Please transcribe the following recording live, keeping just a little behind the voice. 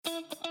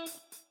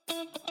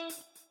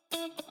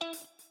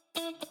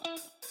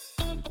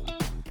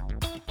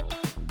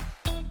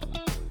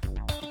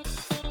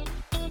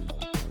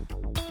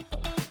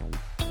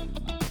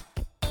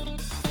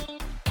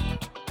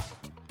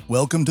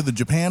Welcome to the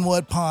Japan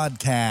What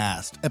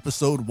Podcast,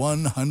 episode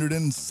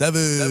 107.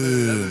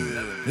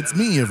 It's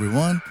me,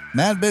 everyone,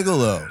 Matt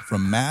Bigelow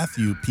from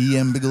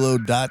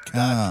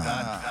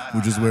MatthewPMBigelow.com,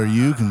 which is where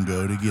you can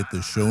go to get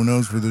the show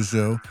notes for the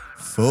show,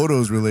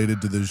 photos related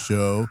to the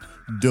show,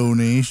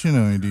 donation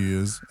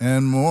ideas,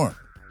 and more.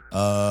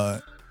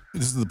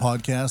 This is the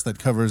podcast that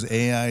covers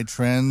AI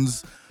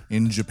trends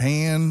in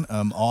Japan,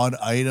 odd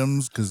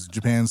items, because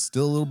Japan's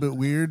still a little bit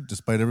weird,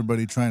 despite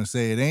everybody trying to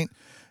say it ain't.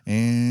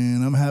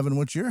 And I'm having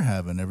what you're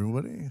having,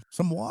 everybody.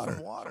 Some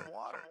water.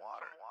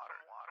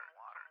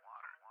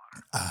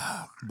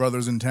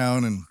 Brothers in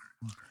town, and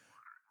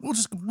we'll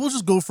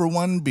just go for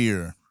one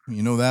beer.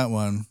 You know that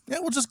one. Yeah,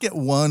 we'll just get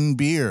one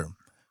beer.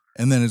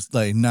 And then it's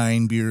like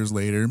 9 beers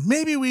later.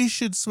 Maybe we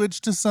should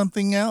switch to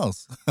something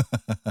else.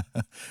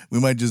 We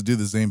might just do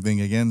the same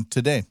thing again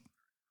today.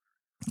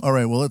 All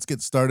right, well, let's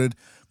get started.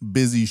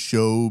 Busy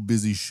show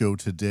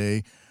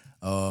today.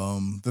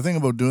 The thing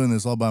about doing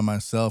this all by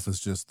myself is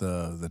just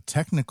the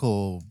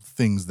technical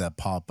things that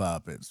pop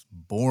up. It's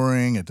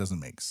boring. It doesn't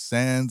make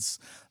sense.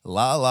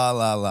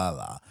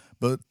 La.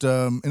 But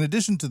in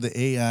addition to the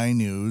AI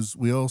news,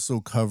 we also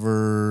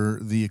cover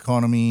the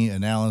economy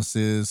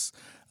analysis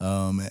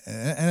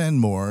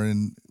and more.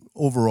 And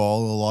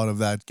overall, a lot of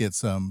that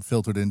gets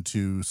filtered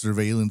into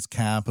surveillance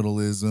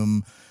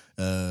capitalism,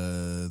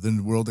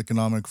 the World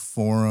Economic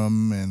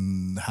Forum,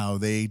 and how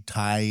they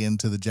tie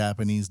into the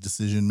Japanese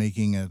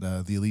decision-making at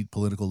the elite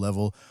political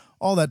level,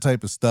 all that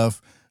type of stuff.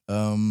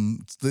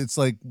 It's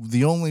like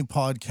the only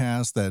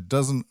podcast that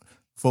doesn't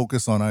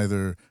focus on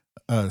either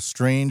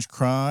strange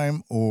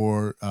crime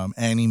or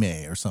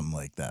anime or something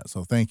like that.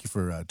 So thank you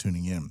for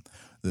tuning in.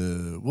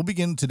 We'll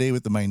begin today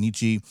with the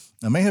Mainichi.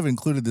 I may have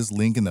included this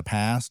link in the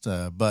past,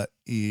 but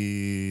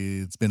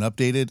it's been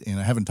updated, and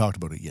I haven't talked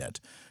about it yet.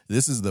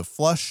 This is the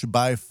Flush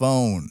by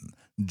Phone.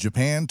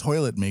 Japan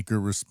toilet maker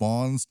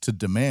responds to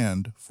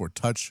demand for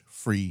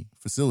touch-free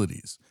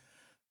facilities.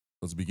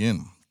 Let's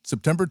begin.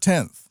 September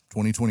 10th,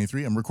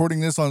 2023. I'm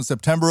recording this on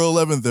September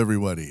 11th,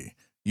 everybody.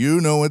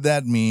 You know what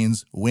that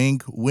means.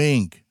 Wink,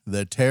 wink.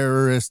 The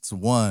terrorists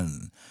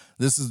won.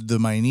 This is the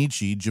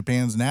Mainichi,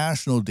 Japan's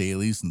national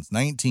daily since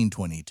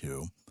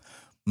 1922.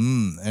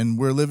 And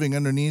we're living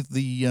underneath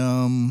the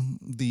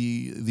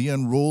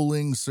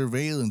unrolling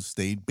surveillance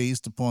state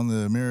based upon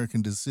the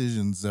American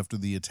decisions after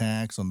the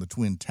attacks on the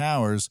Twin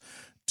Towers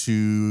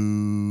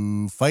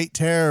to fight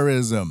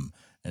terrorism.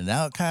 And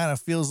now it kind of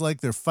feels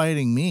like they're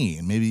fighting me.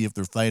 And maybe if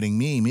they're fighting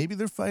me, maybe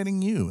they're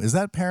fighting you. Is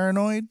that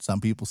paranoid?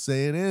 Some people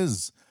say it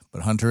is.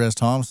 But Hunter S.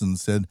 Thompson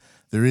said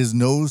there is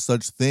no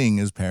such thing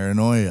as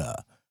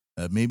paranoia.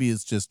 Maybe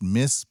it's just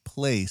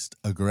misplaced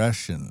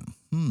aggression.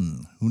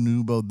 Who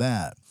knew about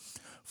that?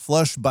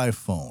 Flush by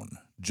Phone.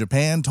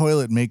 Japan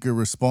toilet maker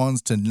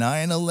responds to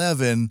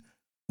 9/11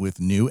 with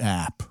new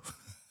app.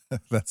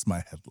 That's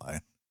my headline.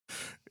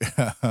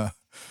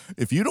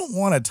 If you don't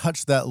want to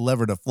touch that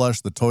lever to flush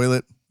the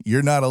toilet,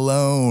 you're not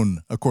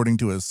alone, according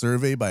to a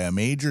survey by a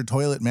major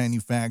toilet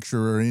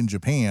manufacturer in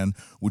Japan,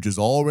 which has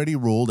already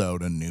rolled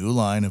out a new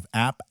line of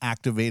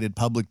app-activated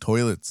public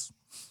toilets.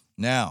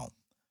 Now,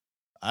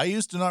 I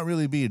used to not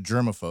really be a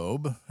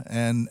germaphobe,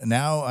 and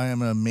now I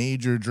am a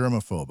major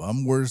germaphobe.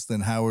 I'm worse than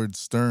Howard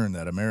Stern,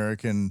 that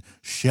American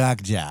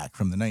shock jock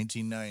from the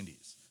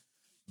 1990s.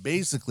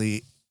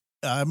 Basically,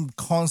 I'm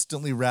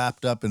constantly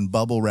wrapped up in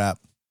bubble wrap,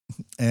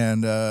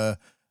 and I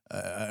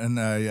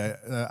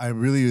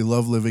really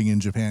love living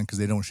in Japan because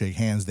they don't shake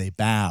hands, they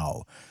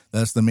bow.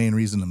 That's the main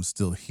reason I'm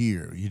still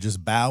here. You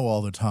just bow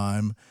all the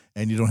time,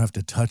 and you don't have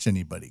to touch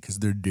anybody because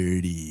they're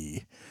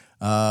dirty.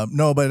 But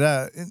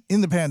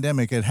in the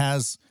pandemic, it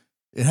has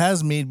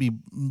made me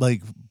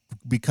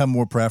become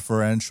more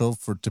preferential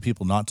to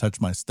people not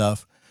touch my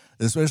stuff,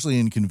 especially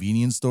in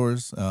convenience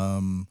stores.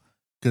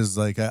 Because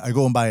I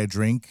go and buy a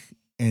drink,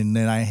 and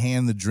then I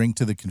hand the drink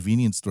to the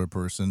convenience store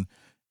person,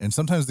 and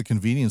sometimes the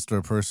convenience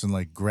store person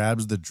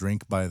grabs the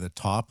drink by the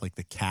top, like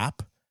the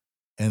cap,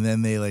 and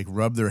then they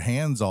rub their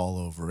hands all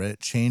over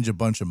it, change a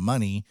bunch of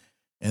money,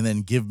 and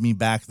then give me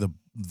back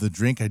the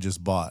drink I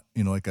just bought,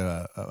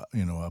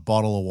 a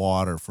bottle of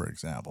water, for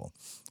example,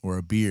 or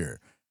a beer.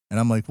 And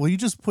I'm like, well, you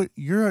just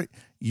you're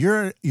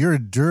a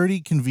dirty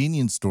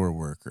convenience store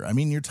worker. I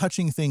mean, you're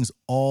touching things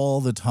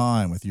all the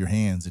time with your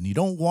hands, and you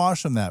don't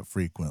wash them that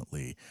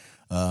frequently.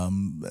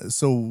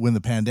 So when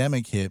the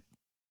pandemic hit,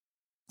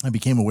 I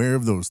became aware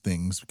of those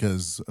things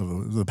because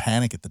of the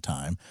panic at the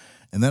time.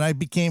 And then I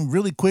became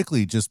really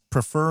quickly just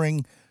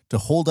preferring to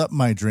hold up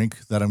my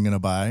drink that I'm going to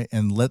buy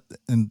and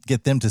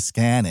get them to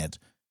scan it.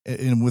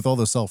 And with all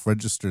the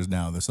self-registers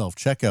now, the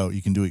self-checkout,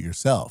 you can do it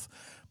yourself.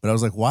 But I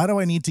was like, why do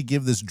I need to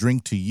give this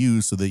drink to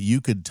you so that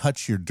you could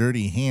touch your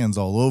dirty hands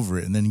all over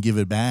it and then give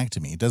it back to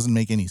me? It doesn't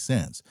make any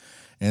sense.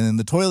 And then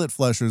the toilet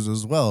flushers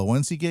as well.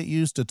 Once you get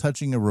used to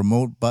touching a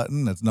remote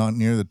button that's not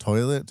near the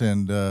toilet,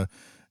 and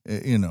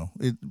it's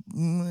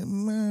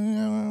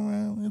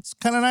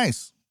kind of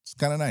nice. It's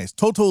kind of nice.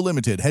 Toto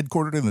Limited,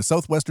 headquartered in the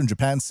southwestern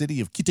Japan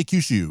city of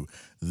Kitakyushu,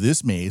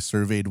 this May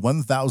surveyed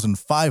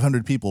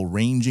 1,500 people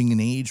ranging in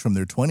age from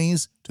their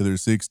 20s to their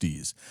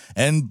 60s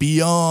and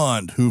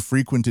beyond who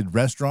frequented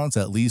restaurants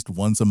at least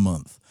once a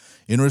month.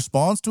 In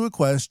response to a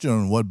question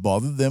on what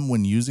bothered them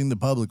when using the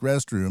public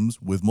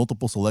restrooms, with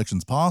multiple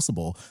selections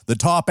possible, the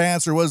top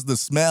answer was the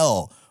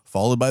smell,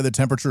 followed by the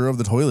temperature of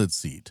the toilet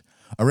seat.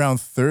 Around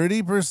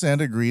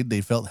 30% agreed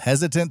they felt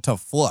hesitant to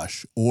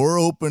flush or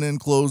open and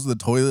close the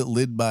toilet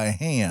lid by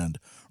hand,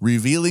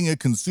 revealing a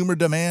consumer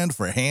demand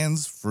for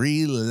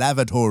hands-free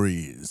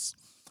lavatories.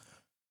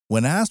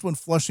 When asked when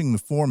flushing the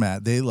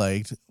format they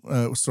liked,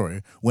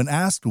 when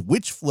asked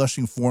which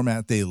flushing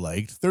format they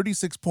liked,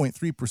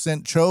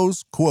 36.3%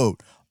 chose,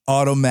 quote,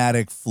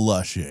 automatic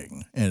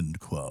flushing, end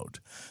quote.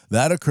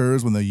 That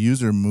occurs when the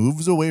user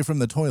moves away from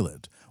the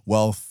toilet,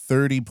 while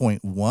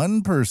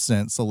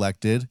 30.1%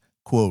 selected,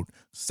 quote,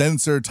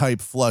 sensor-type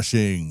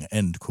flushing,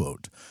 end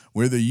quote,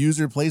 where the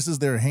user places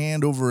their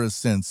hand over a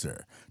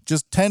sensor.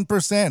 Just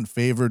 10%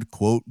 favored,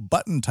 quote,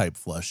 button-type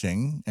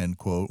flushing, end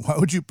quote. Why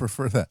would you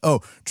prefer that? Oh,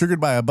 triggered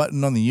by a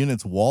button on the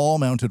unit's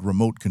wall-mounted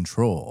remote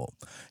control.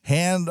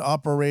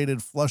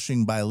 Hand-operated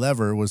flushing by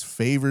lever was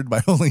favored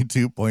by only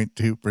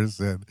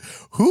 2.2%.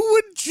 Who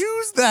would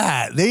choose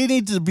that? They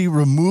need to be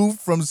removed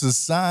from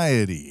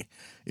society.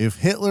 If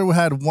Hitler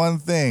had one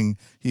thing,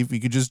 if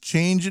he could just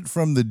change it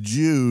from the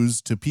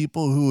Jews to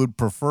people who would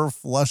prefer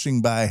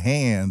flushing by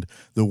hand,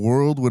 the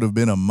world would have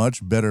been a much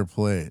better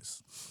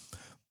place.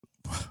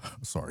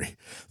 Sorry.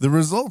 The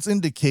results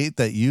indicate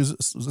that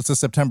it's a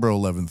September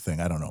 11th thing.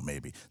 I don't know,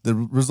 maybe. The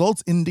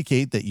results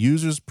indicate that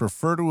users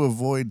prefer to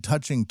avoid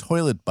touching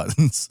toilet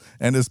buttons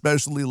and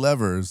especially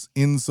levers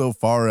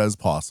insofar as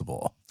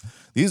possible.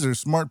 These are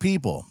smart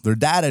people. They're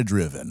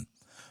data-driven.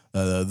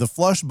 The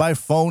flush by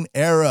phone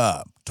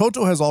era.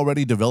 Toto has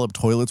already developed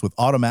toilets with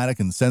automatic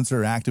and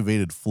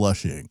sensor-activated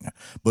flushing,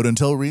 but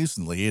until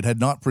recently, it had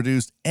not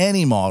produced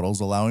any models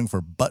allowing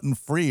for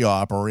button-free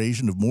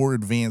operation of more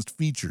advanced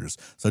features,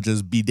 such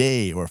as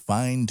bidet or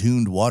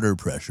fine-tuned water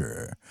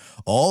pressure.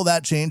 All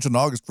that changed on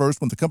August 1st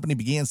when the company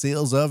began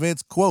sales of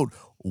its, quote,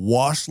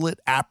 washlet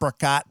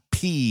apricot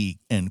P,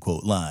 end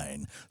quote,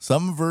 line,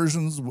 some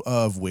versions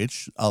of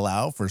which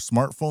allow for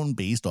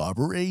smartphone-based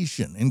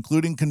operation,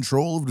 including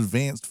control of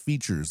advanced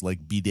features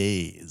like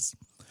bidets.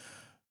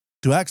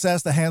 To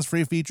access the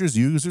hands-free features,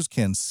 users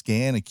can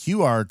scan a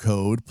QR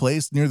code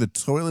placed near the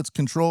toilet's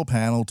control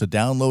panel to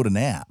download an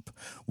app.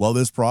 While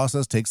this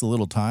process takes a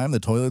little time, the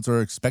toilets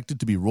are expected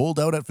to be rolled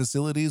out at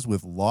facilities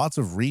with lots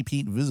of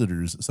repeat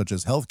visitors, such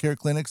as healthcare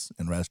clinics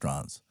and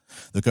restaurants.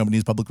 The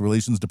company's public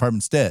relations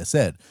department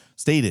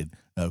stated,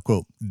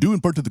 quote, due in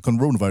part to the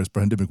coronavirus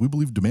pandemic, we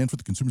believe demand for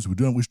the consumers who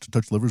do not wish to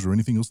touch levers or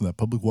anything else in that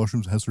public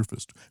washrooms has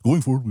surfaced.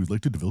 Going forward, we would like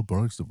to develop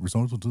products that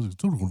respond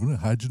to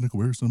hygienic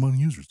awareness among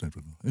users,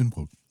 end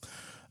quote.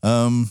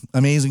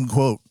 Amazing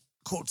quote.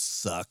 Quotes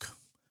suck.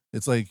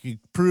 It's like he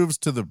proves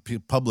to the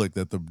public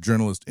that the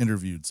journalist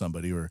interviewed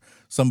somebody or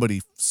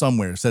somebody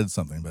somewhere said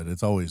something, but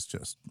it's always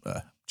just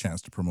a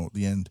chance to promote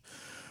the end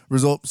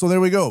result. So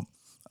there we go.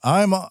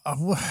 I'm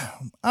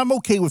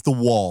okay with the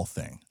wall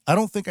thing. I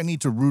don't think I need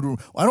to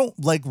I don't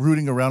like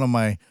rooting around on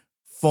my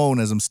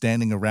phone as I'm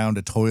standing around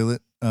a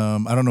toilet.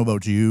 I don't know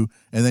about you.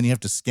 And then you have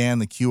to scan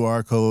the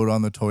QR code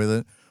on the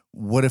toilet.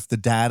 What if the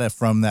data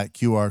from that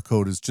QR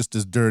code is just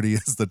as dirty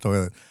as the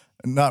toilet?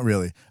 Not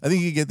really. I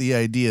think you get the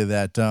idea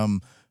that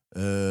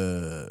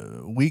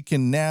we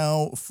can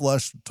now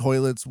flush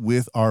toilets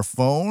with our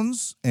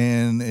phones,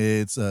 and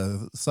it's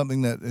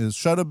something that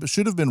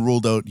should have been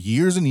rolled out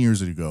years and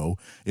years ago.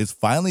 It's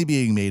finally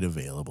being made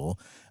available,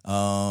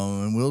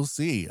 and we'll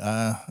see.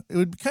 It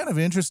would be kind of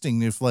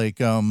interesting if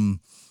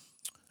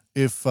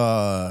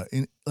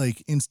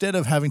instead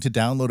of having to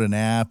download an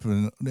app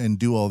and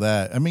do all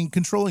that, I mean,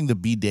 controlling the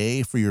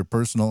bidet for your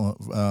personal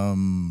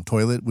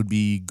toilet would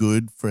be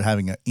good for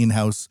having an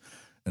in-house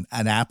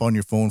an app on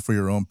your phone for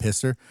your own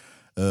pisser.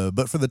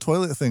 But for the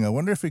toilet thing, I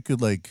wonder if it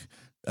could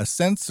a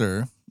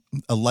sensor,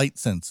 a light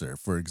sensor,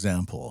 for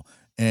example,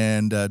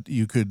 and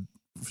you could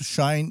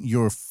shine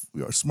your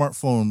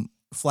smartphone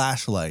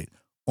flashlight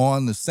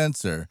on the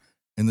sensor,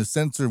 and the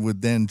sensor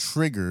would then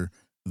trigger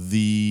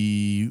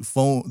the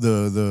phone,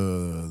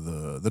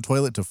 the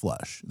toilet to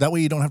flush. That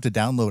way you don't have to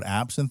download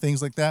apps and things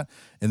like that.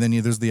 And then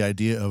there's the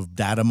idea of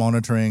data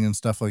monitoring and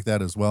stuff like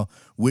that as well.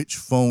 Which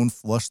phone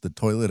flushed the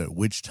toilet at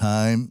which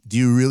time? Do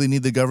you really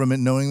need the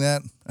government knowing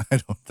that? I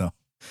don't know.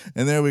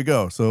 And there we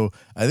go. So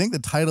I think the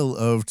title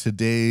of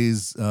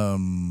today's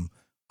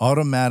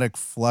automatic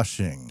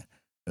flushing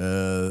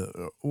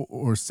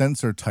or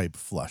sensor type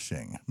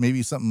flushing,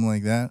 maybe something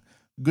like that.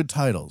 Good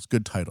titles.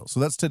 So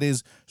that's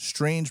today's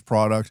strange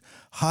product,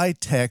 high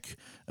tech,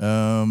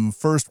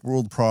 first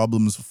world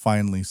problems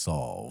finally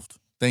solved.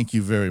 Thank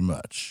you very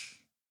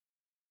much.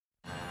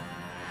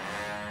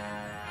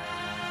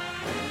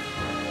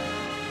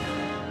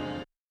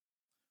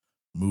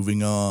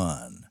 Moving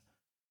on.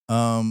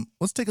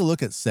 Let's take a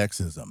look at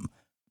sexism.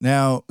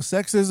 Now,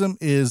 sexism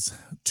is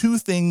two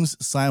things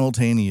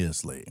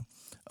simultaneously,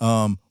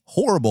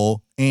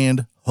 horrible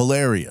and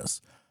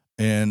hilarious.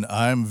 And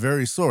I'm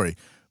very sorry.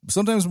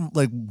 Sometimes,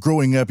 like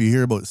growing up, you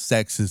hear about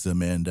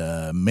sexism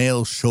and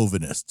male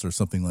chauvinists or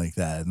something like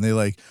that. And they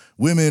like,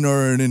 women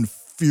are an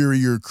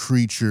inferior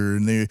creature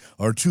and they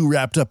are too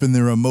wrapped up in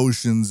their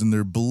emotions and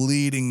their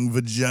bleeding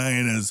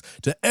vaginas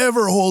to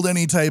ever hold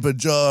any type of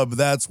job.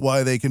 That's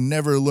why they can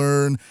never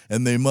learn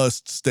and they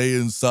must stay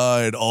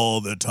inside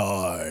all the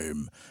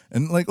time.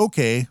 And like,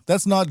 okay,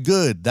 that's not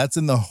good. That's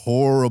in the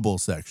horrible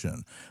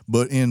section.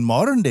 But in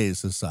modern day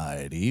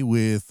society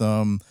with,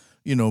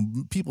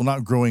 people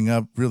not growing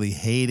up really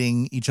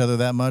hating each other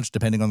that much,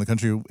 depending on the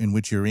country in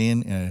which you're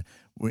in.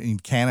 In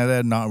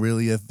Canada, not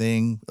really a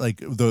thing, like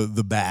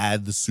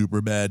the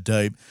super bad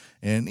type.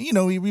 And,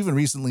 even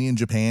recently in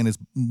Japan, it's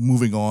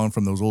moving on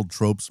from those old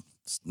tropes.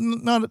 It's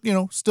not,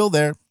 still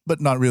there, but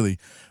not really.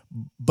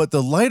 But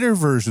the lighter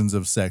versions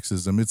of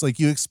sexism, it's like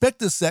you expect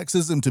the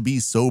sexism to be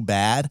so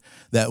bad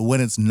that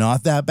when it's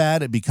not that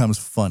bad, it becomes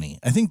funny.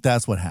 I think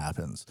that's what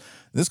happens.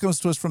 This comes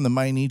to us from the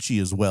Mainichi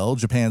as well,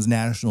 Japan's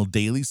national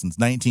daily since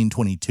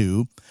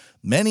 1922.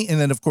 And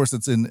then, of course,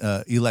 it's in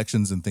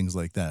elections and things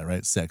like that,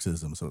 right?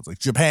 Sexism. So it's like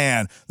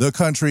Japan, the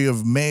country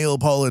of male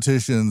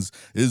politicians,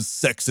 is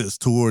sexist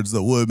towards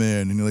the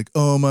women. And you're like,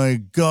 oh my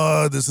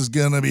God, this is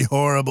going to be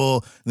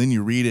horrible. And then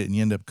you read it and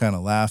you end up kind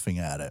of laughing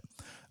at it.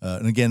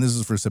 And again, this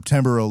is for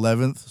September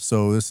 11th.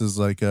 So this is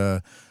like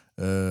the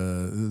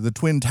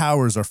Twin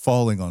Towers are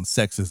falling on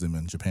sexism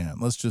in Japan.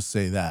 Let's just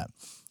say that.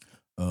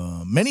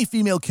 Many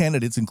female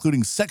candidates,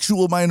 including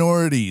sexual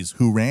minorities,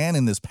 who ran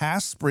in this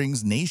past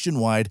spring's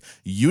nationwide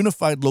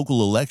unified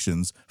local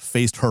elections,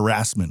 faced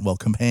harassment while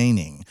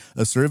campaigning.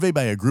 A survey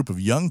by a group of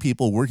young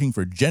people working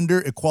for gender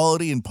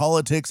equality in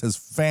politics has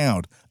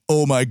found,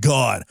 oh my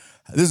God,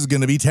 this is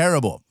going to be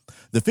terrible.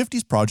 The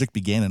 50s Project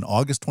began in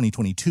August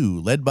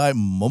 2022, led by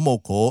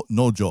Momoko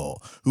Nojo,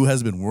 who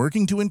has been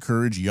working to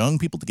encourage young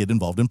people to get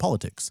involved in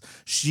politics.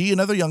 She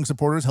and other young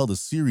supporters held a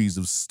series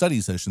of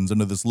study sessions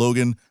under the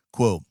slogan,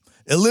 quote,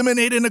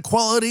 "Eliminate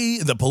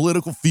inequality in the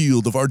political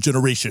field of our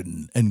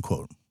generation," end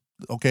quote.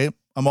 Okay,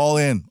 I'm all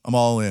in.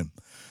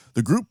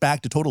 The group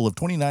backed a total of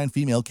 29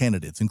 female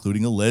candidates,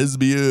 including a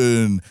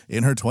lesbian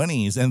in her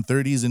 20s and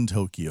 30s in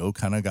Tokyo,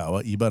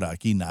 Kanagawa,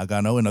 Ibaraki,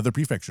 Nagano, and other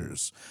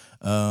prefectures.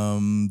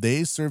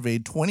 They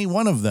surveyed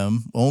 21 of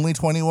them, only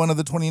 21 of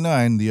the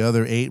 29. The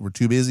other 8 were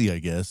too busy, I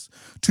guess.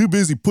 Too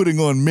busy putting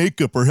on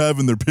makeup or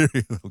having their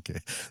period. Okay.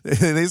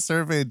 They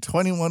surveyed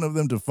 21 of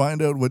them to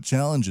find out what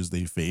challenges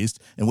they faced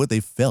and what they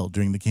felt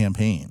during the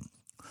campaign.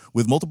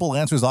 With multiple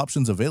answers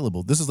options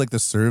available, this is like the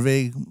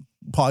survey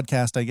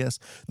podcast, I guess.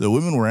 The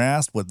women were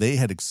asked what they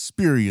had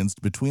experienced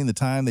between the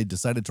time they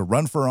decided to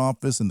run for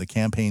office and the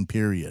campaign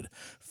period.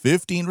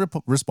 15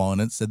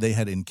 respondents said they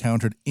had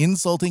encountered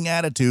insulting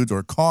attitudes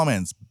or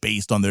comments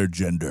based on their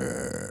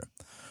gender.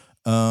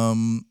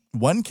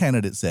 One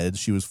candidate said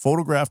she was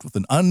photographed with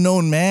an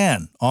unknown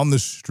man on the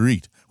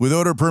street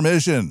without her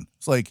permission.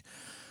 It's like,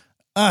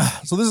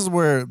 so this is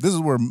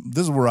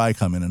where I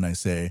come in and I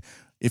say,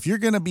 if you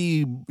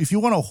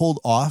want to hold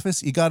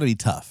office, you got to be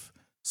tough.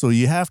 So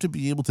you have to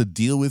be able to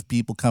deal with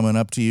people coming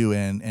up to you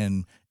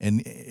and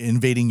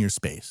invading your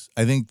space.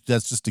 I think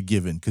that's just a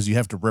given because you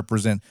have to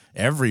represent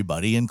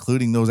everybody,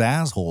 including those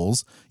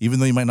assholes. Even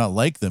though you might not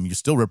like them, you're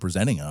still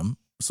representing them.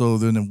 So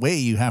then in a way,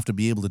 you have to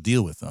be able to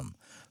deal with them.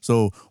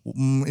 So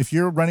if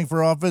you're running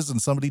for office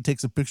and somebody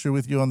takes a picture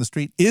with you on the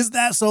street, is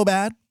that so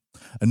bad?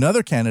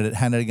 Another candidate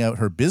handing out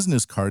her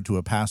business card to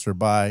a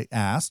passerby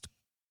asked,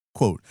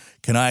 quote,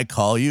 "Can I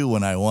call you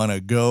when I want to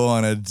go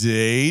on a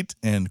date?"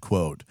 End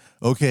quote.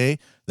 Okay,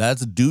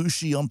 that's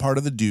douchey on part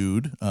of the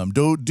dude.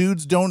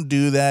 Dudes don't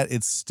do that.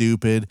 It's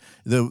stupid.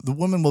 The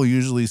woman will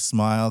usually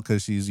smile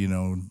because she's,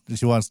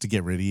 she wants to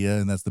get rid of you,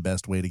 and that's the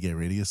best way to get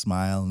rid of you.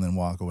 Smile and then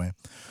walk away.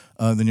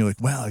 Then you're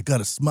like, well, I got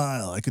to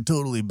smile. I could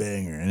totally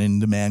bang her. And then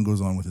the man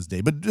goes on with his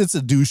day. But it's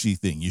a douchey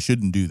thing. You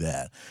shouldn't do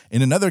that.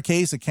 In another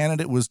case, a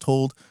candidate was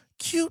told,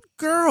 "Cute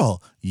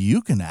girl,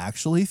 you can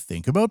actually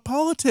think about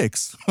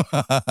politics."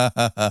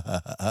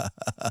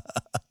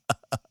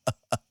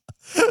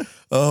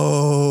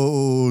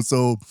 Oh,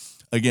 so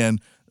again,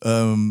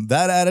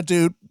 that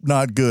attitude,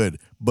 not good.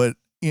 But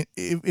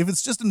if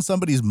it's just in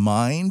somebody's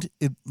mind,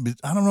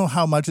 I don't know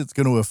how much it's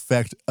going to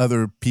affect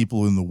other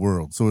people in the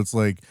world. So it's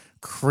like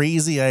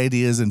crazy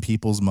ideas in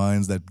people's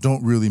minds that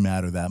don't really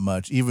matter that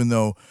much, even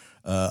though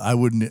I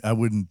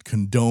wouldn't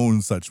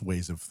condone such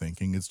ways of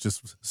thinking. It's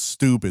just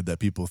stupid that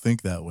people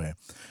think that way.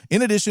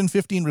 In addition,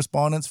 15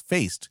 respondents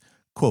faced,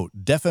 quote,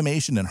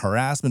 "defamation and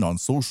harassment on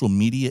social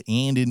media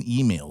and in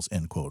emails,"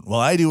 end quote. Well,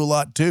 I do a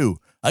lot too.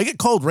 I get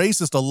called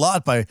racist a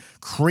lot by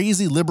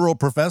crazy liberal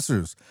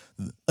professors.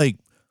 Like,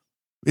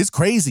 it's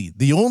crazy.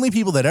 The only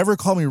people that ever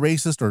call me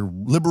racist are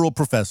liberal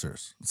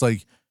professors. It's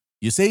like,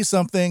 you say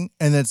something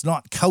and it's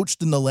not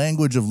couched in the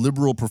language of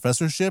liberal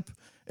professorship,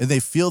 and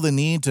they feel the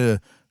need to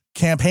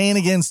campaign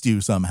against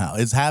you somehow.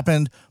 It's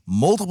happened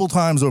multiple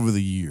times over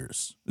the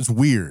years. It's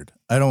weird.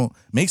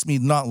 Makes me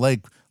not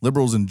like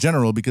liberals in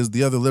general because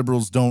the other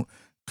liberals don't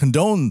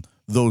condone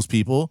those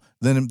people.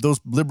 Then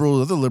those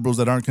other liberals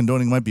that aren't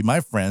condoning might be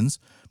my friends.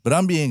 but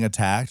I'm being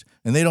attacked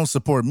and they don't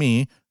support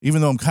me,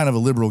 even though I'm kind of a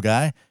liberal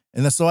guy.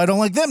 And so I don't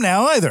like them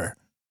now either.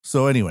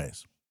 So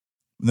anyways,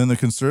 and then the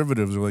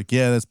conservatives are like,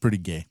 yeah, that's pretty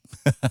gay.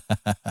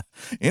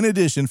 In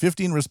addition,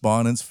 15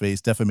 respondents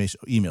faced defamation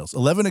emails.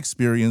 11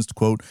 experienced,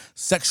 quote,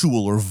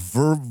 sexual or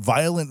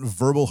violent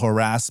verbal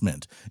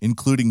harassment,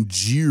 including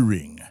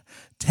jeering.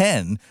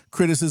 10,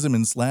 criticism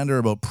and slander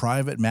about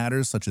private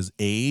matters such as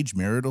age,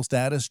 marital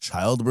status,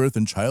 childbirth,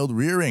 and child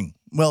rearing.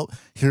 Well,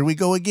 here we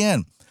go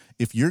again.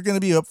 If you're going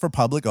to be up for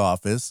public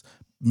office,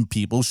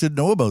 people should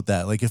know about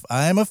that. Like if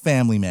I'm a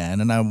family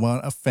man and I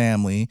want a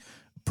family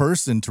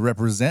person to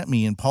represent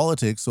me in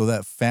politics so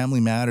that family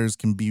matters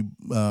can be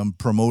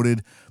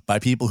promoted by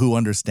people who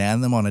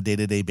understand them on a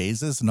day-to-day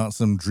basis, not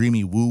some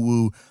dreamy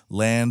woo-woo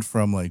land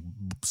from like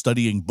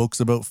studying books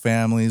about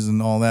families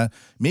and all that.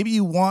 Maybe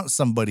you want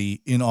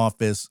somebody in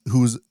office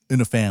who's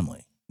in a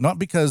family, not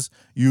because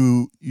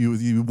you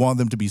want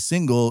them to be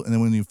single, and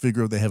then when you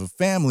figure out they have a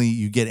family,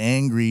 you get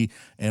angry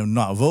and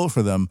not vote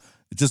for them.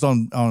 Just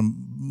on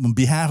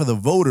behalf of the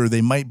voter,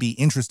 they might be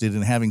interested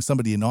in having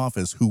somebody in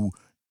office who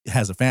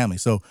has a family.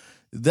 So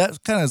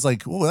that kind of is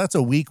like, well, that's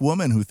a weak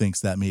woman who thinks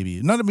that. Maybe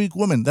not a weak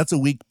woman. That's a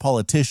weak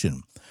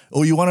politician.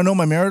 Oh, you want to know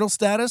my marital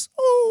status?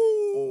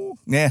 Oh,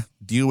 yeah,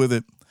 deal with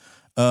it.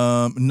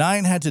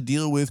 9 had to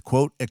deal with,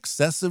 quote,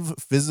 excessive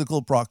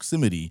physical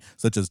proximity,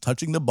 such as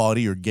touching the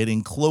body or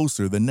getting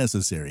closer than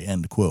necessary,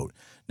 end quote.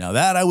 Now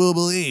that I will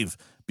believe,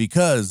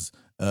 because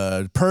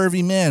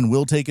pervy men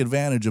will take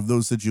advantage of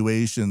those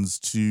situations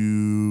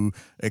to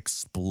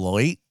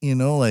exploit,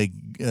 like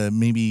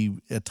maybe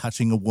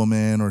touching a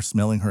woman or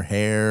smelling her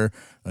hair,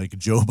 like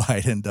Joe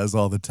Biden does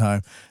all the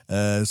time.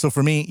 So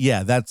for me,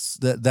 yeah, that's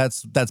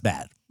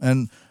bad.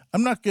 And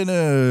I'm not going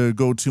to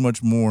go too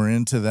much more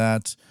into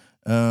that.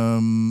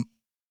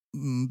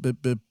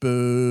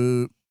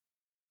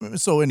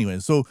 So anyway,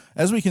 so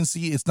as we can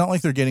see, it's not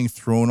like they're getting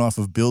thrown off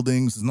of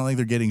buildings. It's not like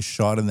they're getting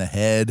shot in the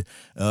head.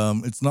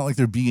 It's not like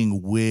they're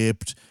being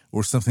whipped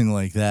or something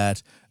like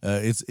that.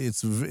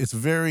 It's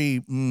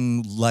very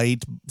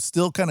light,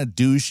 still kind of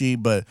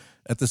douchey, but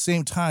at the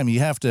same time, you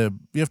have to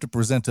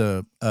present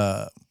a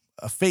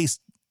face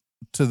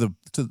you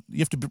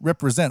have to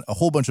represent a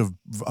whole bunch of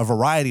a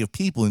variety of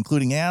people,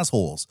 including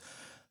assholes.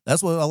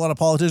 That's what a lot of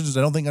politicians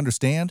I don't think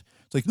understand.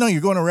 It's like, no,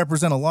 you're going to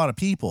represent a lot of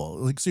people.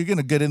 Like, so you're going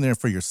to get in there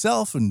for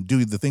yourself and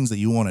do the things that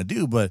you want to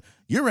do, but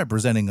you're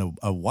representing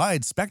a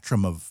wide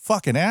spectrum of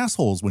fucking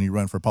assholes when you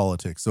run for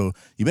politics. So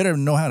you better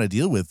know how to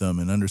deal with them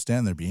and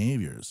understand their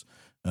behaviors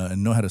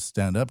and know how to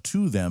stand up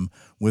to them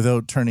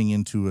without turning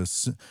into a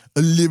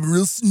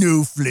liberal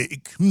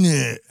snowflake.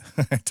 I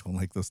don't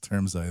like those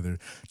terms either.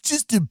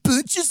 Just a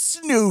bunch of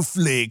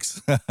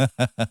snowflakes.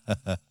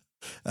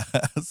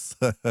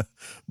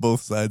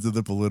 Both sides of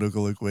the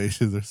political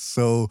equation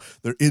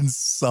they're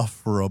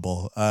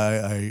insufferable.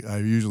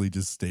 I usually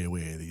just stay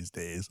away these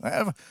days.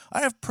 I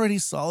have pretty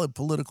solid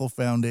political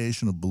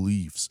foundational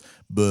beliefs,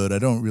 but I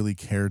don't really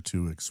care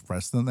to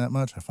express them that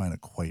much. I find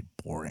it quite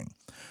boring.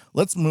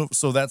 Let's move.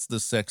 So that's the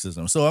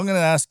sexism. So I'm going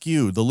to ask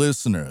you, the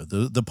listener,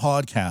 the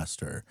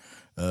podcaster,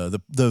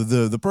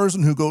 the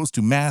person who goes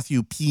to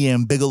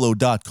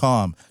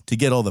MatthewPMBigelow.com to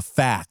get all the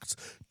facts,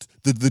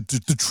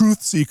 the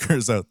truth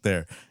seekers out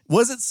there.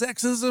 Was it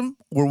sexism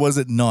or was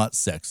it not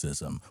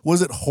sexism?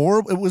 Was it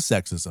horrible? It was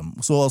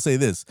sexism. So I'll say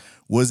this.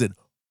 Was it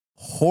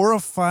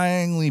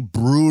horrifyingly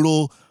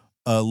brutal,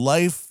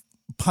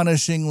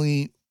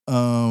 life-punishingly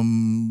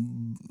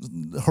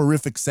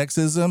horrific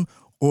sexism?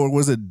 Or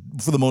was it,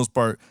 for the most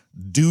part,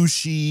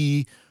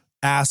 douchey,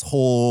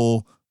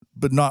 asshole,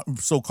 but not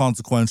so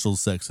consequential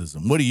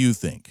sexism? What do you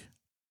think?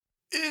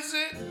 Is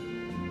it?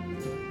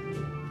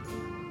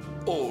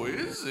 Or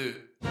is it?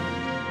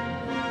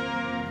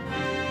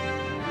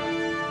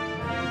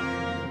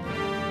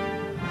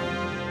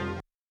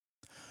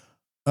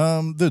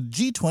 The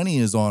G20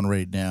 is on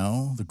right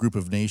now, the Group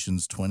of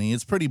Nations 20.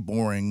 It's pretty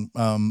boring,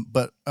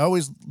 but I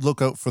always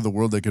look out for the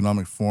World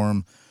Economic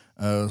Forum.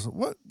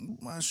 What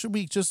should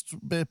we just should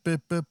I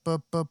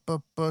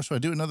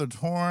do another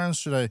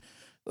torrent?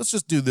 Let's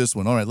just do this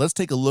one. All right, let's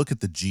take a look at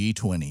the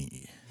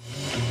G20.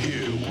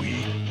 Here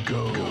we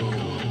go.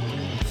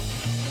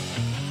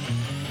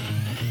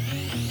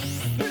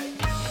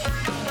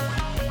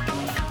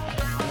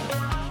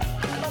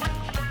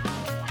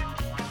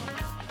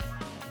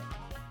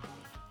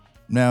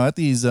 Now, at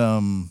these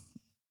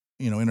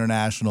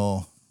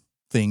international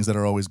things that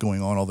are always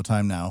going on all the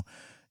time now,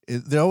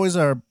 they always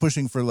are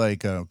pushing for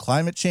like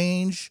climate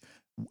change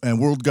and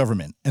world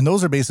government, and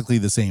those are basically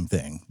the same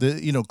thing.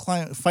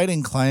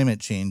 Fighting climate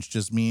change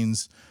just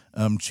means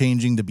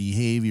changing the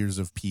behaviors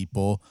of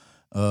people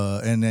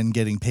and then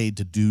getting paid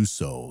to do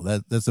so.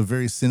 That's a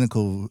very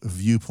cynical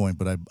viewpoint,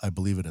 but I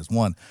believe it as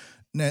one.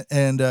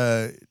 And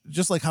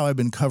just like how I've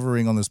been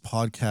covering on this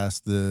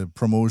podcast the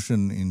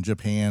promotion in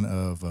Japan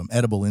of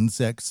edible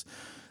insects,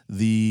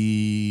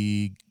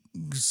 the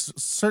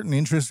certain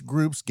interest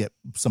groups get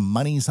some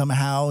money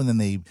somehow, and then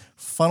they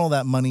funnel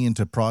that money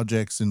into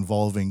projects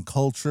involving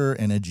culture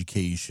and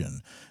education.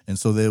 And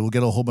so they will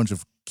get a whole bunch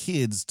of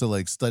kids to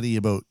like study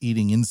about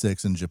eating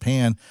insects in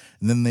Japan,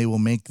 and then they will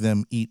make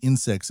them eat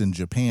insects in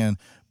Japan.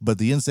 But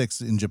the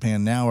insects in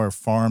Japan now are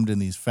farmed in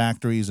these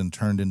factories and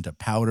turned into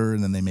powder,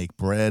 and then they make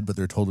bread, but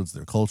they're told it's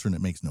their culture, and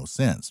it makes no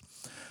sense.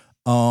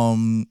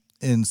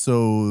 And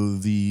so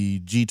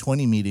the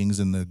G20 meetings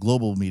and the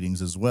global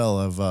meetings as well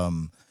of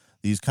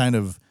these kind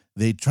of,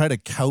 they try to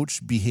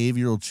couch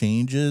behavioral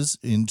changes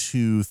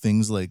into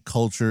things like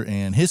culture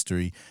and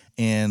history.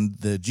 And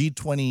the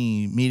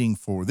G20 meeting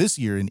for this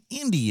year in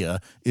India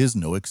is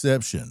no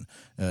exception.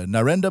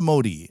 Narendra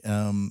Modi.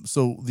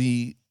 So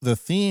the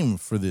theme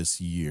for this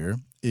year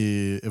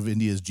of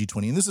India's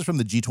G20, and this is from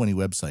the G20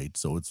 website,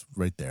 so it's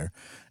right there.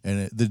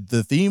 And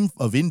the theme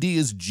of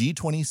India's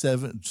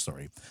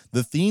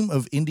the theme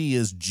of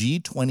India's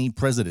G20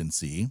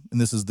 presidency, and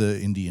this is the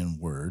Indian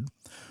word,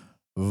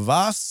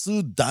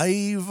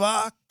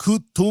 Vasudhaiva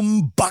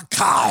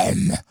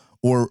Kutumbakam,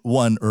 or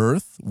one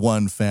earth,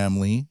 one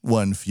family,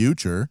 one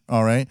future.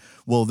 All right.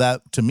 Well,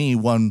 that to me,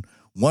 one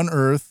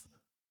earth,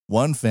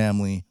 one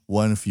family,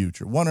 one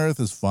future. One earth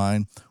is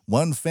fine.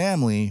 One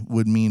family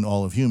would mean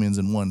all of humans,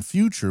 and one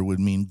future would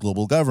mean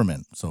global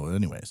government. So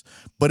anyways,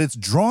 but it's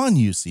drawn,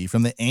 you see,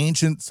 from the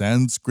ancient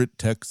Sanskrit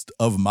text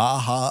of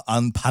Maha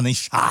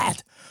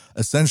Upanishad.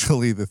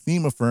 Essentially, the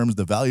theme affirms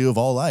the value of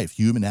all life,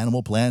 human,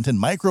 animal, plant, and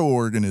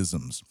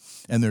microorganisms,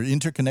 and their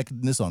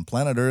interconnectedness on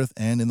planet Earth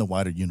and in the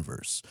wider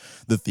universe.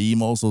 The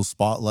theme also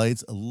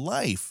spotlights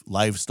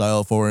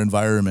lifestyle for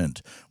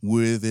environment,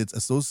 with its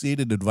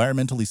associated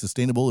environmentally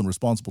sustainable and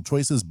responsible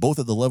choices, both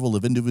at the level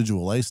of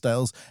individual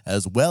lifestyles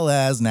as well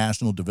as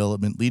national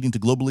development, leading to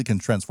globally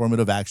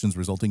transformative actions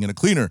resulting in a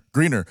cleaner,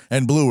 greener,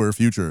 and bluer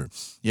future.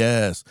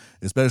 Yes,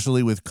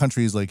 especially with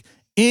countries like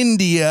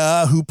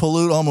India, who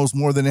pollute almost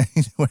more than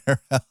anywhere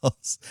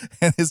else,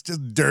 and it's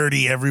just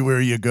dirty everywhere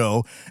you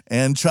go.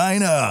 And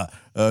China,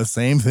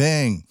 same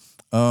thing.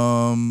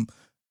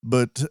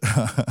 But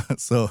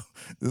so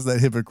this is that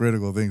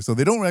hypocritical thing. So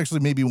they don't actually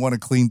maybe want to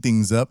clean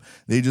things up.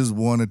 They just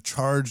want to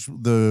charge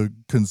the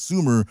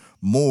consumer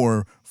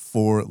more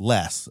for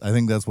less. I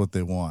think that's what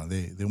they want.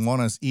 They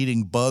want us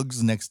eating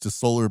bugs next to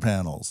solar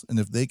panels. And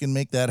if they can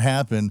make that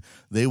happen,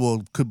 they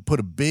could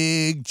put a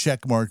big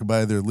check mark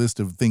by their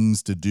list of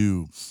things to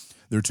do,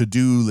 their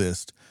to-do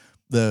list.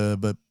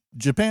 But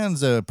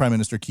Japan's Prime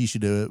Minister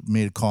Kishida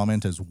made a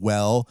comment as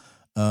well.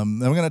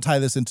 And I'm going to tie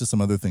this into some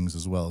other things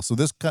as well. So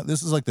this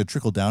is like the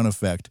trickle-down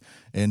effect.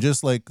 And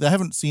just like, I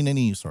haven't seen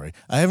any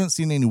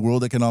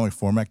World Economic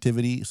Forum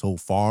activity so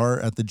far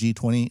at the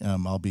G20.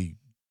 I'll be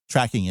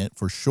tracking it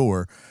for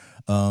sure.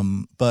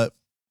 But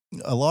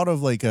a lot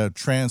of like a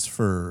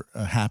transfer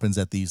happens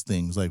at these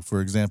things. Like,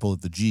 for example,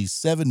 at the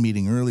G7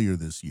 meeting earlier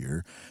this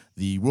year,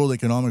 the World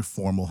Economic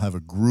Forum will have a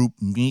group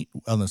meet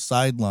on the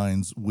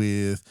sidelines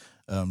with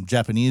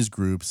Japanese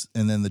groups,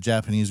 and then the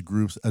Japanese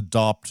groups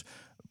adopt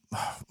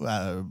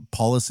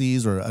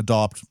policies or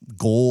adopt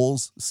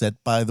goals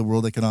set by the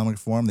World Economic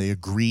Forum. They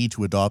agree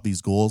to adopt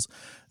these goals.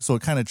 So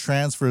it kind of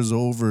transfers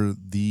over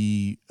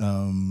the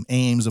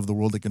aims of the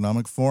World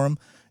Economic Forum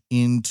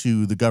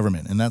into the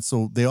government. And that's,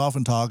 so they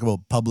often talk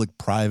about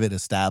public-private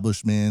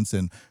establishments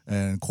and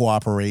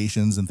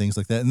cooperations and things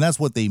like that. And that's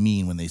what they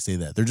mean when they say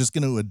that. They're just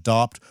going to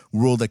adopt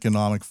World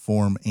Economic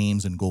Forum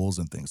aims and goals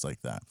and things like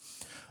that.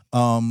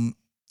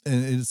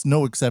 And it's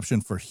no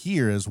exception for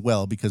here as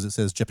well, because it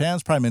says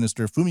Japan's Prime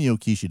Minister Fumio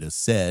Kishida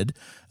said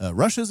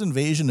Russia's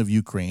invasion of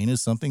Ukraine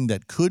is something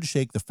that could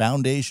shake the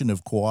foundation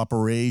of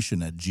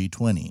cooperation at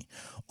G20.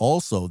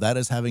 Also, that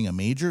is having a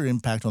major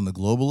impact on the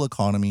global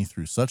economy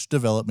through such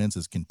developments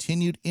as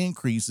continued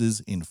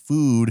increases in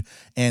food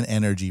and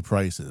energy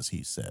prices,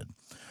 he said.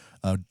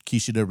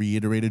 Kishida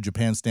reiterated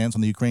Japan's stance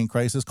on the Ukraine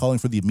crisis, calling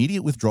for the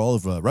immediate withdrawal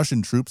of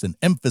Russian troops and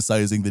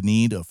emphasizing the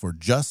need for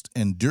just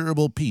and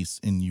durable peace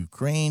in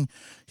Ukraine.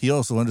 He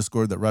also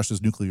underscored that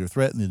Russia's nuclear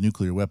threat and the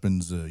nuclear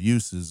weapons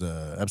use is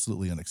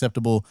absolutely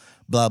unacceptable,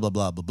 blah, blah,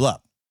 blah, blah, blah.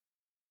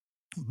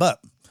 But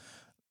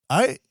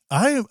I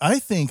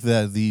think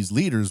that these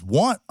leaders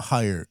want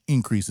higher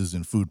increases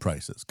in food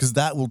prices because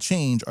that will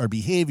change our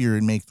behavior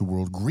and make the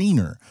world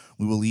greener.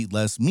 We will eat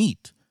less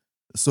meat.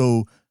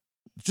 So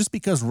just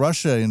because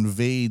Russia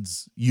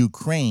invades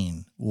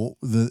Ukraine,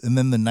 and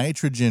then the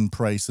nitrogen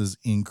prices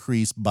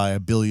increase by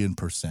 1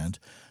 billion%,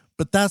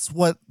 but that's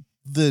what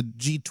the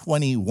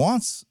G20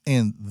 wants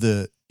and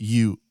the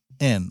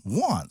UN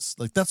wants.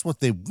 Like, that's what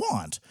they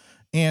want.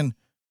 And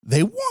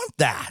they want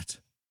that.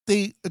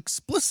 They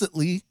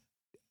explicitly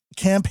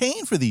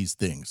campaign for these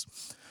things,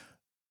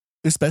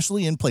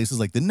 especially in places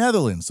like the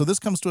Netherlands. So this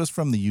comes to us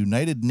from the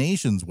United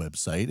Nations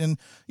website. And,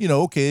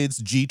 okay,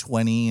 it's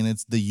G20 and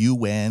it's the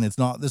UN. It's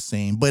not the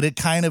same, but it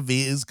kind of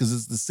is, because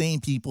it's the same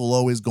people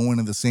always going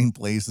to the same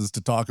places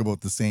to talk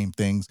about the same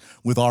things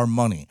with our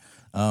money.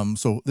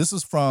 So this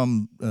is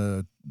from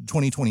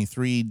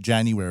 2023,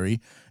 January,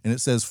 and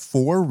it says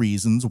 4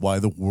 reasons why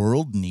the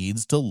world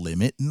needs to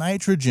limit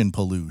nitrogen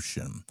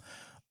pollution.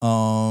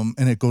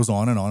 And it goes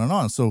on and on and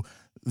on. So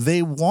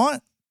they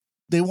want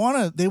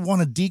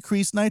to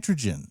decrease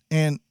nitrogen.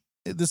 And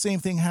the same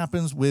thing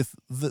happens with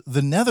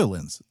the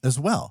Netherlands as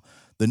well.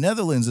 the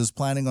Netherlands is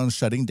planning on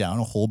shutting down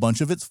a whole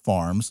bunch of its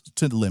farms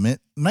to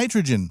limit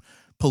nitrogen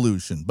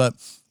pollution. But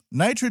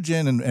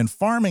nitrogen and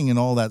farming and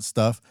all that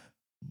stuff,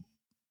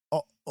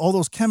 all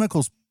those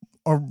chemicals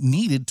are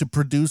needed to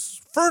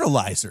produce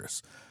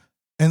fertilizers.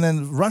 And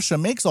then Russia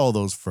makes all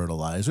those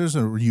fertilizers,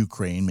 or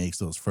Ukraine makes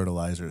those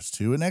fertilizers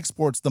too, and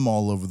exports them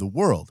all over the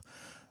world.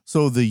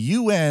 So the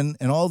UN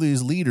and all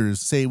these leaders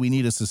say we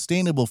need a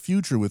sustainable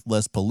future with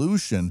less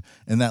pollution,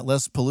 and that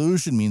less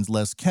pollution means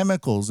less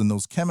chemicals, and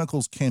those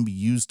chemicals can be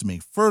used to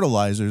make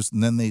fertilizers.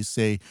 And then they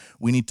say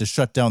we need to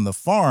shut down the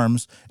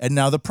farms, and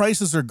now the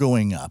prices are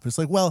going up. It's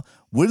like, well,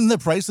 wouldn't the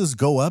prices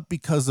go up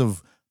because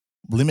of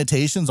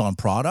limitations on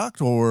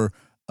product, or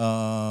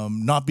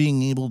not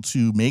being able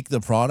to make the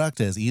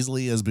product as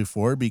easily as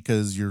before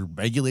because you're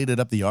regulated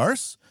up the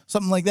arse?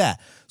 Something like that.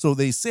 So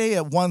they say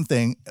at one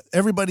thing,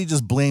 everybody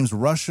just blames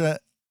Russia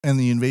and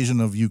the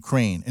invasion of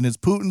Ukraine, and it's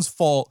Putin's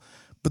fault.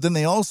 But then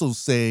they also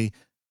say,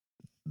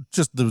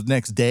 just the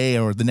next day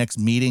or the next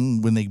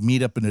meeting, when they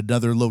meet up in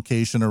another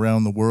location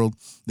around the world,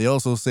 they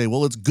also say,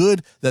 well, it's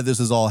good that this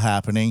is all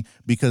happening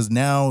because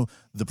now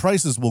the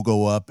prices will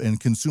go up and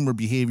consumer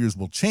behaviors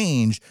will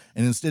change.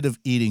 And instead of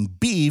eating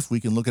beef,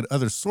 we can look at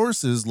other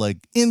sources like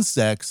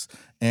insects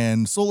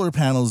and solar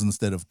panels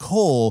instead of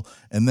coal.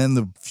 And then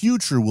the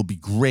future will be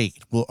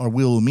great.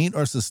 We'll meet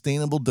our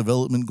sustainable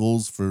development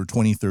goals for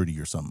 2030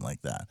 or something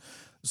like that.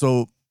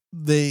 So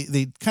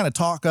they kind of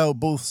talk out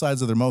both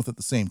sides of their mouth at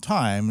the same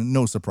time.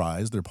 No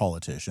surprise, they're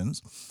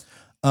politicians.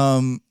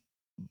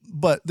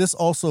 But this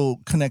also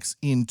connects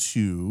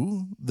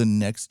into the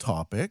next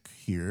topic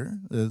here.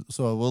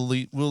 So we'll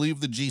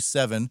leave the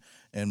G7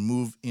 and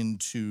move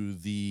into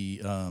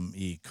the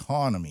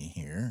economy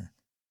here.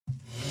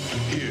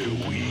 Here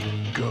we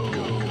go.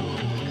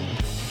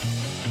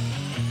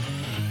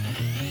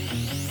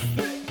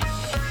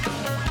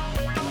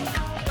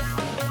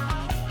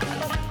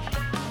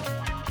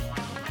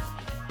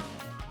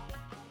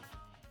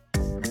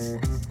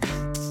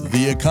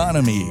 The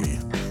economy.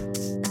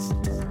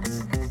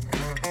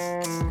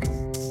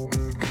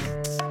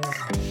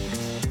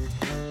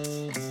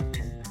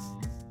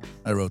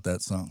 I wrote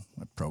that song.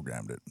 I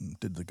programmed it and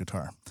did the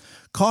guitar.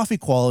 Coffee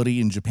quality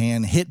in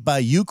Japan hit by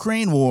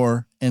Ukraine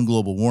war and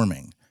global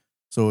warming.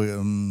 So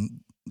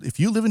if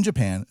you live in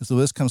Japan, so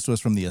this comes to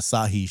us from the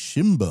Asahi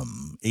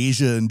Shimbun,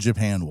 Asia and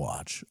Japan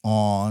Watch,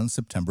 on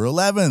September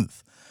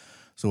 11th.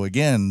 So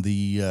again,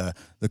 the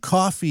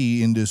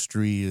coffee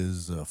industry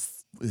is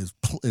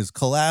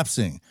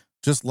collapsing,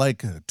 just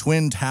like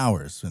Twin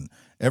Towers. And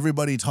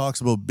everybody talks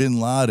about Bin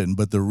Laden,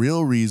 but the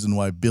real reason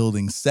why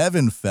Building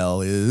 7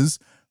 fell is,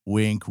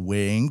 wink,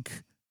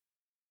 wink,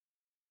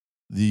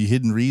 the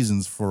hidden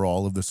reasons for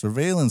all of the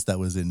surveillance that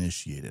was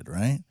initiated,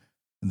 right?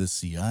 And the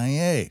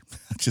CIA,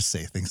 just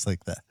say things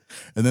like that.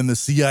 And then the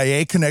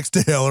CIA connects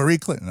to Hillary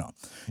Clinton. No.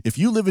 If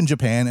you live in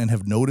Japan and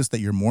have noticed that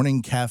your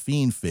morning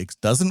caffeine fix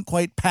doesn't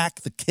quite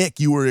pack the kick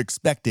you were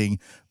expecting,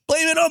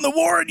 blame it on the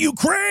war in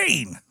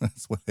Ukraine.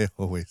 That's what they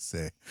always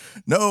say.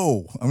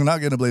 No, I'm not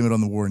going to blame it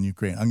on the war in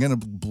Ukraine. I'm going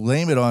to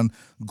blame it on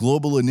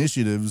global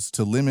initiatives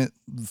to limit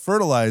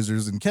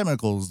fertilizers and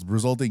chemicals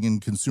resulting in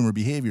consumer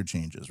behavior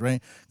changes,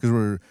 right?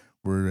 Because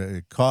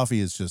coffee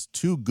is just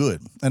too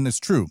good. And it's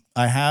true.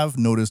 I have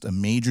noticed a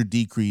major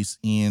decrease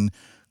in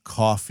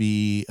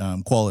coffee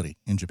quality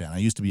in Japan. I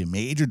used to be a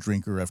major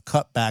drinker. I've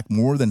cut back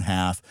more than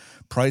half.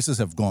 Prices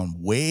have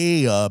gone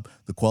way up.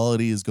 The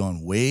quality has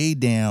gone way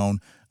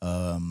down.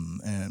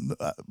 And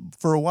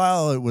for a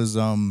while, it was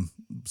some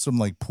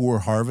like poor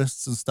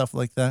harvests and stuff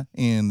like that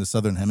in the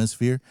southern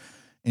hemisphere.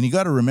 And you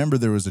got to remember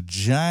there was a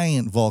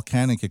giant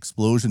volcanic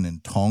explosion in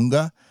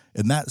Tonga,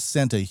 and that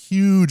sent a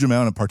huge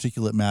amount of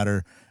particulate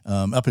matter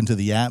up into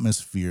the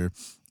atmosphere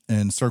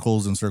and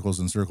circles and circles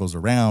and circles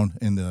around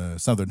in the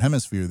southern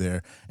hemisphere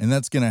there. And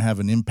that's going to have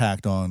an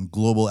impact on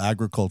global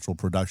agricultural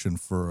production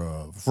for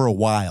a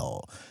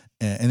while.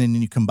 And then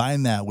you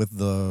combine that with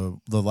the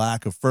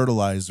lack of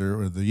fertilizer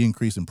or the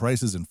increase in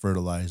prices in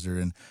fertilizer,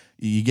 and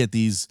you get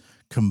these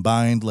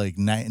combined like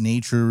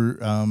nature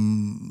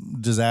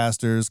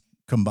disasters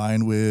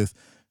combined with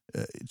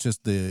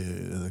just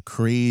the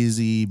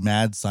crazy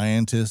mad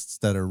scientists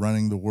that are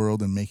running the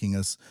world and making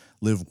us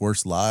live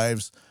worse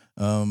lives.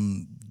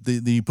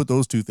 You put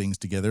those two things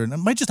together, and it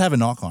might just have a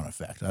knock-on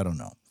effect. I don't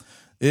know.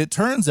 It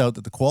turns out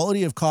that the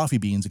quality of coffee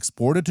beans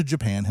exported to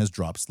Japan has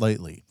dropped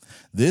slightly.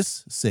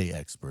 This, say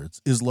experts,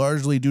 is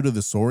largely due to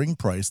the soaring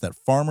price that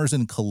farmers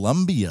in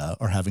Colombia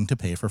are having to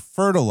pay for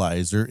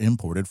fertilizer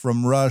imported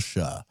from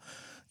Russia.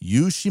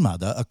 Yu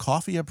Shimada, a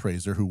coffee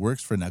appraiser who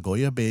works for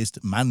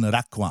Nagoya-based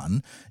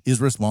Manrakwan,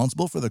 is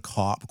responsible for the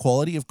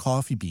quality of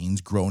coffee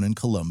beans grown in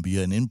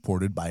Colombia and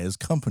imported by his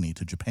company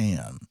to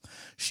Japan.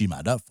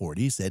 Shimada,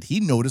 40, said he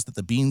noticed that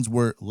the beans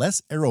were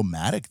less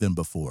aromatic than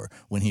before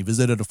when he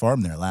visited a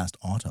farm there last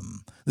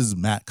autumn. This is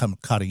Matt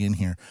cutting in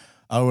here.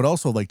 I would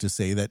also like to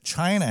say that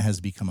China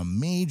has become a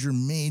major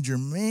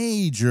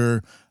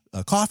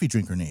coffee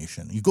drinker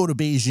nation. You go to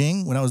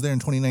Beijing, when I was there in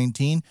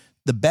 2019,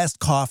 the best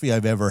coffee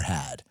I've ever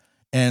had.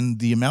 And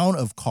the amount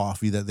of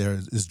coffee that there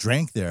is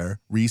drank there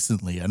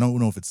recently, I don't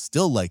know if it's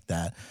still like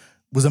that,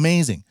 was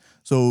amazing.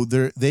 So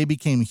they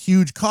became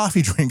huge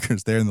coffee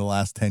drinkers there in the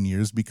last 10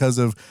 years because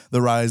of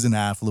the rise in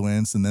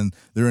affluence. And then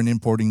they're an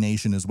importing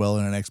nation as well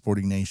and an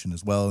exporting nation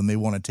as well. And they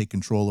want to take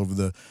control over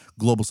the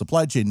global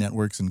supply chain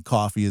networks. And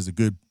coffee is a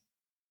good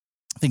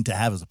thing to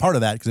have as a part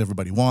of that because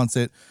everybody wants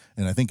it.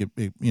 And I think it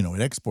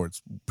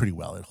exports pretty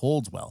well. It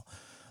holds well.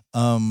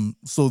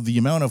 So the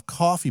amount of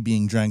coffee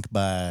being drank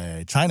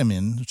by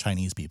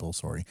Chinese people,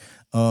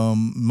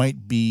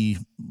 might be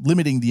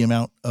limiting the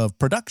amount of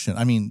production.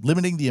 I mean,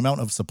 limiting the amount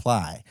of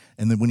supply.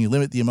 And then when you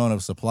limit the amount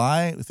of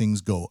supply,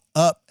 things go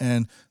up.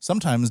 And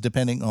sometimes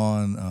depending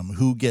on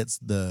who gets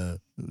the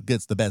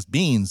best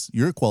beans,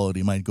 your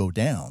quality might go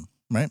down,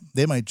 right?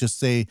 They might just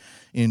say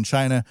in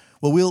China,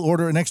 well, we'll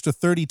order an extra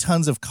 30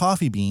 tons of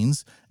coffee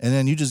beans, and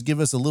then you just give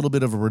us a little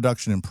bit of a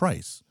reduction in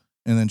price.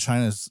 And then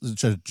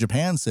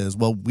Japan says,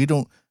 well, we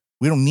don't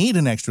need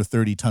an extra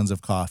 30 tons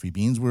of coffee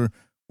beans.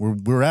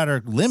 We're at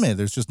our limit.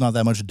 There's just not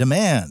that much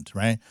demand,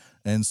 right?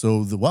 And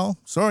so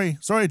sorry,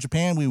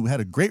 Japan. We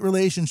had a great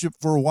relationship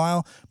for a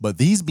while, but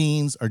these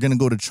beans are going to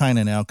go to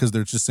China now because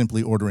they're just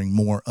simply ordering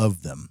more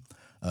of them.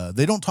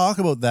 They don't talk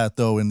about that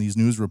though in these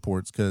news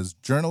reports because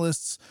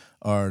journalists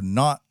are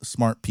not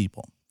smart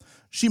people.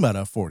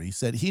 Shimada 40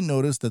 said he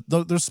noticed that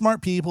they're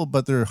smart people,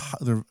 but they're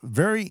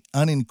very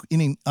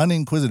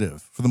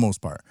uninquisitive for the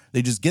most part.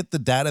 They just get the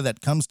data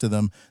that comes to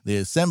them, they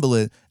assemble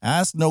it,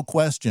 ask no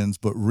questions,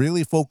 but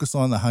really focus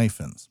on the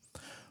hyphens.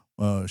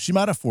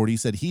 Shimada 40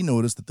 said he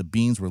noticed that the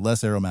beans were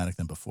less aromatic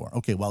than before.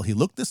 Okay, while he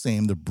looked the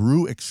same, the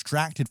brew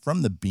extracted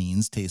from the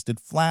beans tasted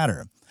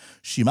flatter.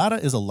 Shimada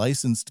is a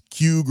licensed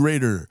Q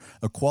grader,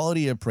 a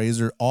quality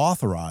appraiser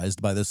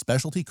authorized by the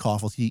Specialty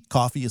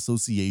Coffee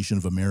Association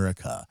of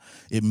America.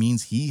 It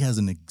means he has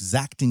an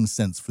exacting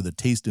sense for the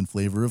taste and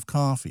flavor of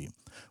coffee.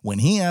 When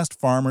he asked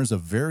farmers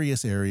of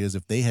various areas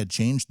if they had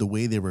changed the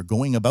way they were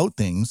going about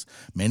things,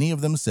 many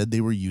of them said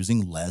they were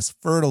using less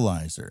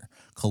fertilizer.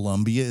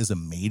 Colombia is a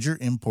major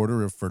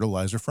importer of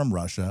fertilizer from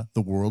Russia,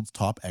 the world's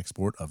top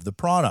export of the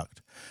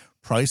product.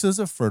 Prices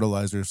of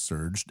fertilizer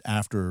surged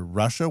after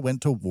Russia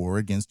went to war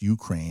against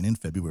Ukraine in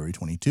February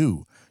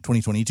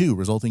 2022,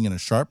 resulting in a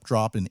sharp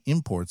drop in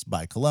imports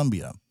by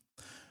Colombia.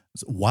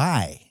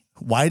 Why?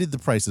 Why did the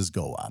prices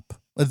go up?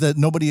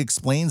 Nobody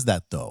explains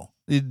that, though.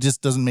 It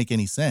just doesn't make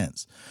any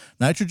sense.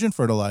 Nitrogen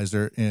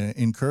fertilizer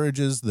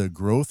encourages the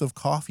growth of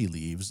coffee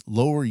leaves.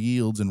 Lower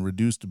yields and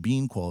reduced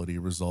bean quality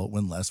result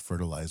when less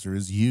fertilizer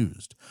is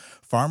used.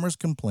 Farmers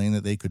complain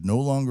that they could no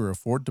longer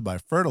afford to buy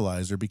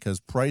fertilizer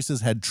because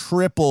prices had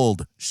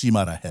tripled,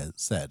 Shimada has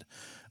said.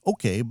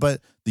 Okay,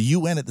 but the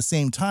UN at the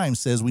same time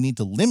says we need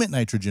to limit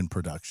nitrogen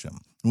production.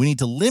 We need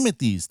to limit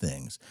these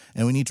things,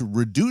 and we need to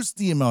reduce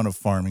the amount of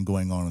farming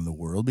going on in the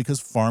world because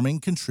farming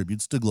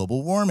contributes to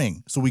global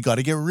warming. So we got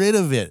to get rid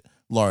of it,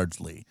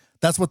 largely.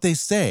 That's what they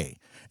say.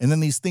 And then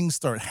these things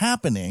start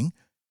happening,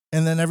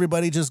 and then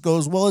everybody just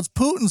goes, well, it's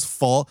Putin's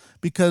fault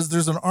because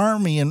there's an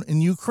army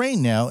in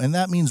Ukraine now, and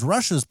that means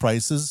Russia's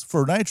prices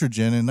for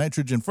nitrogen and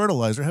nitrogen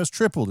fertilizer has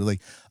tripled. They're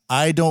like,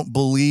 I don't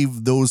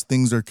believe those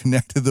things are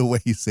connected the way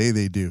you say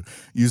they do.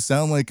 You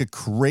sound like a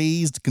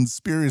crazed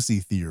conspiracy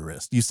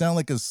theorist. You sound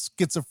like a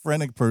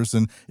schizophrenic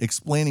person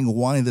explaining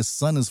why the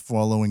sun is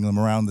following them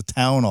around the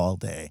town all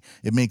day.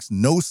 It makes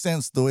no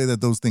sense the way that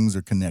those things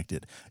are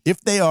connected.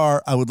 If they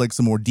are, I would like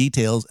some more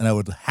details, and I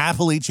would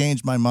happily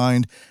change my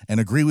mind and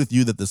agree with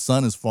you that the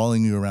sun is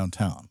following you around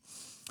town.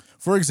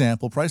 For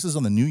example, prices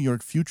on the New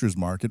York futures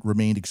market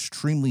remained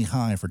extremely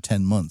high for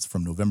 10 months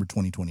from November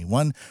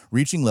 2021,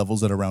 reaching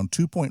levels at around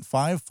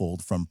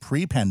 2.5-fold from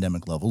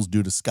pre-pandemic levels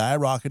due to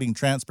skyrocketing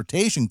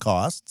transportation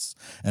costs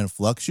and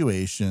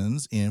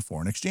fluctuations in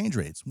foreign exchange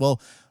rates. Well,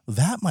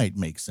 that might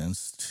make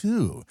sense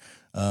too.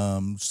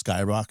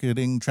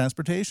 Skyrocketing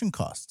transportation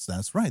costs.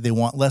 That's right. They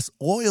want less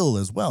oil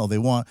as well. They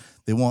want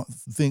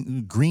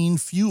green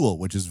fuel,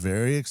 which is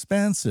very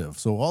expensive.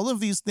 So all of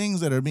these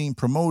things that are being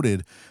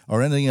promoted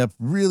are ending up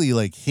really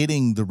like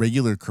hitting the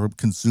regular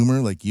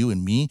consumer like you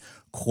and me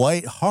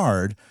quite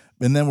hard.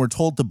 And then we're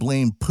told to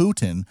blame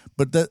Putin,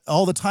 but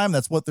all the time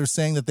that's what they're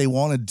saying that they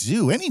want to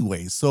do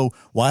anyway. So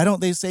why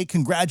don't they say,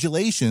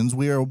 congratulations,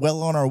 we are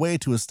well on our way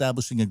to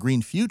establishing a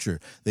green future?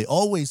 They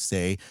always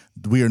say,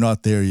 we are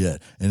not there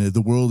yet, and the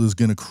world is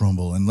going to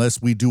crumble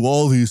unless we do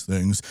all these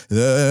things.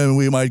 Then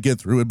we might get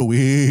through it, but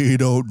we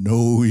don't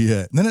know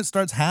yet. And then it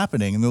starts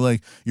happening, and they're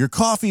like, your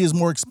coffee is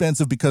more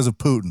expensive because of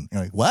Putin.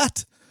 You're like,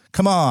 what?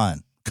 Come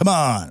on.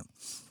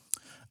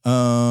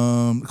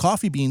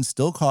 Coffee beans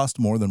still cost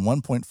more than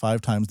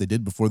 1.5 times they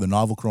did before the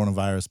novel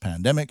coronavirus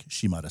pandemic,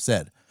 Shimada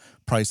said.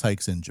 Price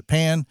hikes in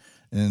Japan,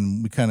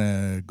 and we kind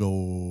of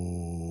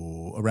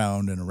go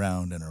around and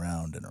around and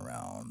around and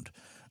around.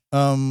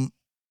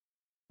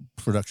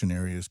 Production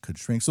areas could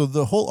shrink. So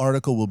the whole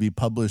article will be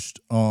published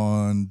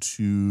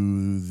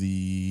onto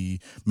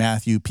the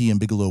Matthew P. and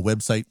Bigelow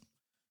website.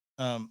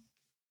 And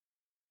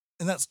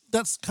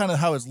that's kind of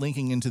how it's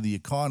linking into the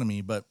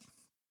economy, but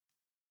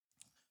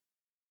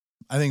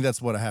I think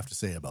that's what I have to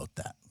say about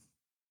that.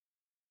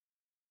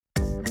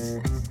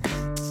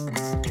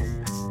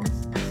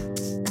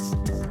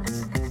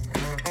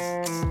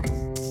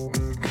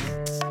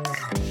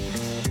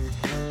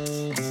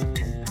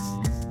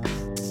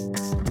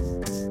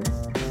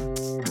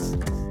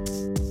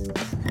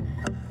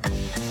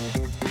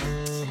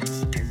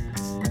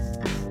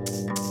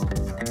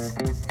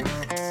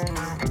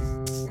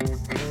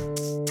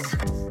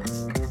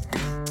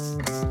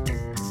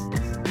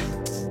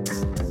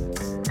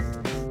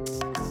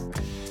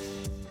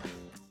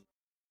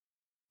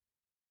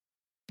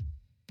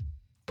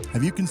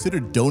 have you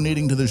considered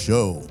donating to the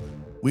show?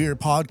 We are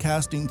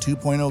Podcasting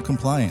 2.0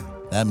 compliant.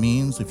 That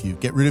means if you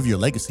get rid of your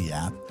legacy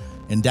app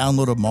and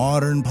download a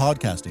modern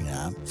podcasting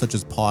app, such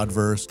as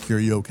Podverse,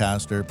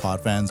 CurioCaster,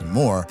 Podfans, and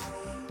more,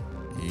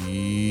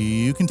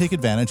 you can take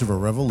advantage of a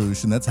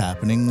revolution that's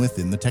happening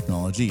within the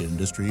technology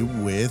industry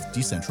with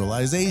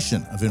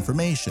decentralization of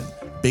information.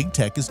 Big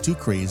tech is too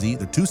crazy,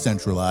 they're too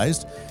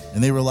centralized,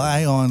 and they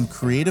rely on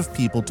creative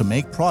people to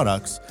make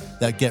products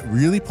that get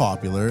really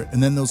popular,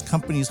 and then those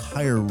companies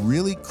hire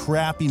really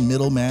crappy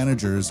middle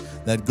managers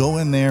that go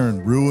in there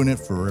and ruin it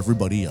for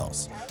everybody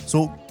else.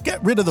 So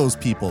get rid of those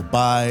people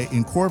by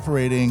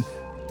incorporating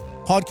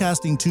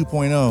Podcasting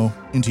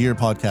 2.0 into your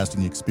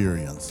podcasting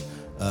experience.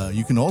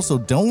 You can also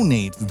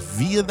donate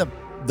via the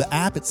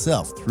app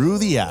itself, through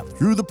the app,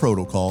 through the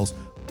protocols,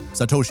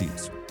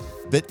 Satoshis,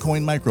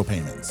 Bitcoin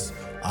micropayments.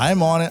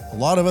 I'm on it. A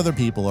lot of other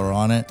people are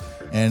on it.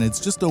 And it's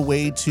just a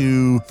way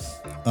to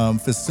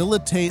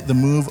facilitate the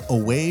move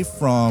away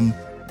from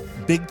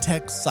big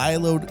tech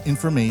siloed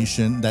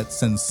information that's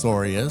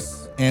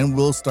censorious, and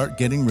we'll start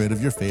getting rid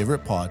of your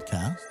favorite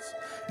podcasts.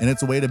 And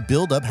it's a way to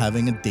build up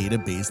having a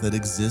database that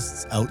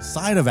exists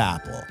outside of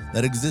Apple,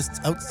 that exists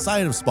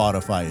outside of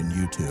Spotify and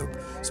YouTube.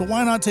 So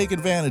why not take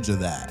advantage of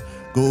that?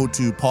 Go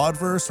to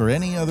Podverse or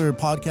any other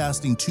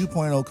Podcasting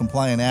 2.0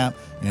 compliant app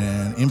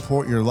and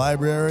import your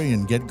library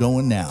and get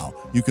going now.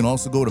 You can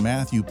also go to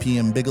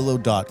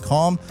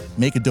MatthewPMBigelow.com,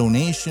 make a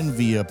donation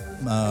via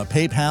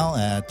PayPal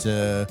at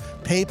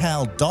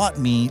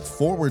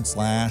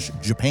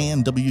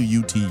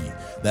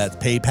paypal.me/JapanWUT. That's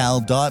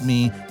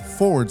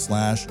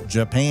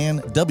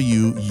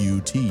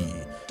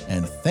paypal.me/JapanWUT.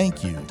 And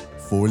thank you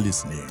for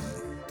listening.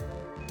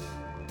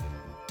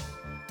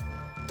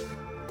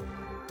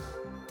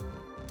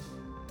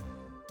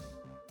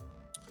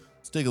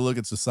 Take a look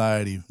at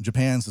society,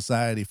 Japan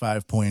Society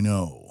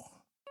 5.0.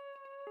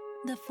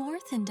 The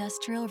fourth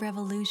industrial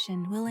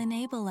revolution will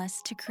enable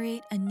us to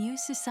create a new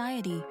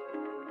society.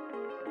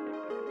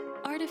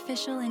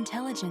 Artificial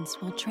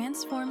intelligence will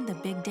transform the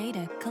big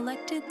data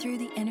collected through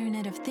the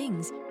Internet of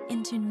Things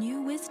into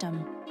new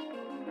wisdom.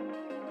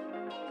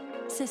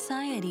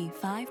 Society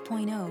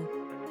 5.0,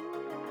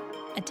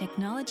 a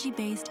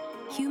technology-based,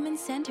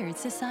 human-centered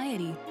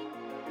society.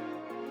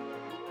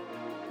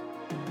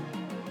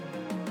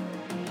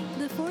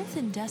 The fourth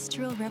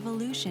industrial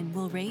revolution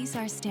will raise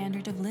our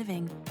standard of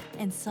living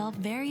and solve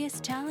various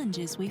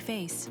challenges we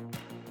face.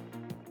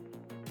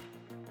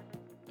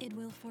 It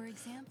will, for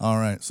example... All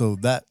right, so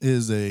that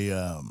is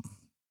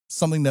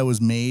something that was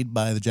made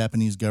by the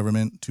Japanese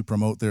government to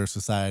promote their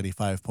Society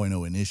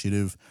 5.0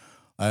 initiative.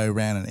 I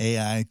ran an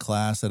AI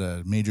class at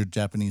a major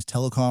Japanese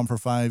telecom for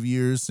 5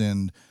 years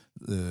and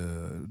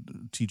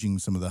teaching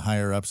some of the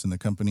higher ups in the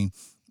company.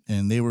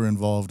 And they were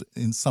involved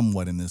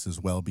somewhat in this as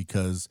well,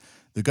 because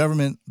the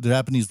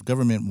Japanese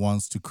government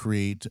wants to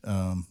create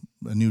a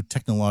new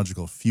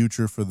technological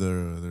future for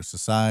their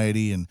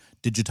society and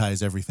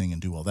digitize everything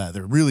and do all that.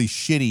 They're really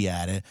shitty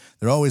at it.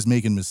 They're always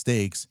making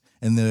mistakes,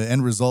 and the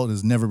end result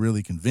is never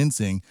really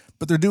convincing,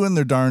 but they're doing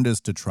their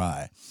darndest to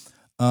try.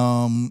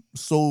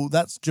 So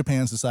that's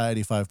Japan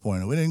Society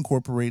 5.0. It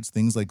incorporates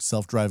things like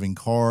self-driving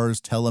cars,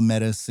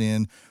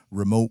 telemedicine,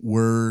 remote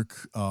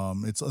work.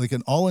 It's like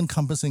an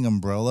all-encompassing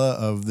umbrella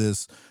of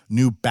this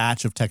new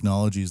batch of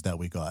technologies that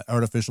we got.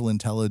 Artificial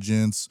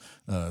intelligence,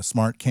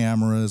 smart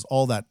cameras,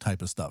 all that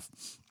type of stuff.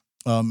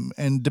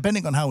 And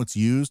depending on how it's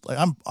used,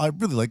 I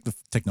really like the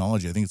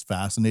technology. I think it's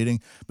fascinating.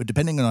 But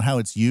depending on how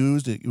it's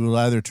used, it will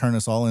either turn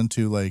us all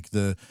into like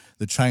the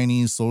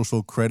Chinese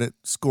social credit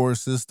score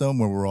system,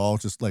 where we're all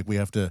just like, we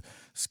have to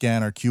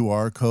scan our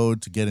QR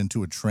code to get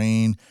into a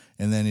train,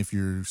 and then if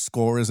your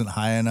score isn't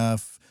high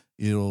enough,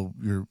 your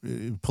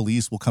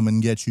police will come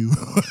and get you.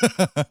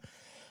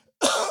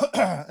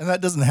 And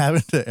that doesn't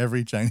happen to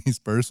every Chinese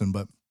person,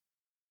 but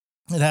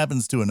it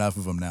happens to enough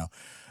of them now.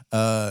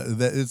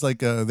 That it's like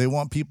they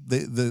want people.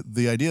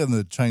 The idea on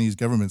the Chinese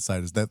government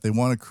side is that they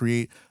want to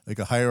create like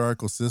a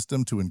hierarchical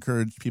system to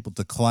encourage people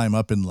to climb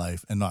up in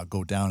life and not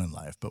go down in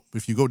life. But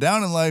if you go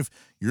down in life,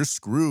 you're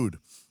screwed.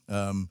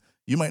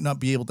 You might not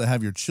be able to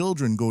have your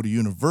children go to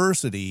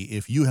university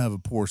if you have a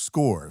poor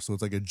score. So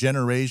it's like a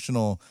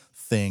generational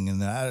thing.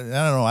 And I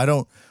don't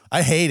know.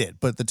 I hate it,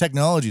 but the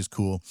technology is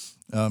cool.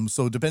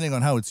 So depending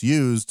on how it's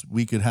used,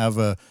 we could have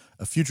a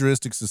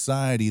futuristic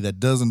society that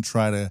doesn't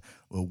try to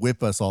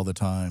whip us all the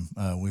time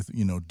with,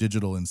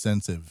 digital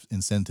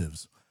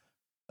incentives.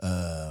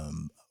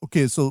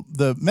 Okay, so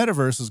the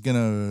metaverse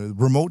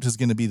remote is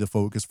gonna be the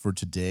focus for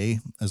today,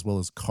 as well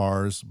as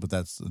cars, but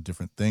that's a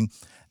different thing.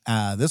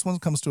 This one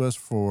comes to us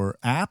for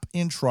app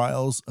in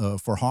trials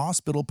for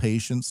hospital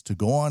patients to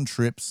go on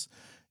trips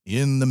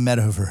in the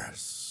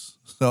metaverse.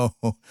 So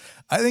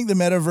I think the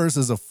metaverse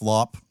is a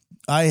flop.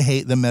 I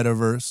hate the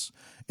metaverse.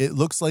 It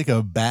looks like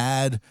a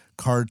bad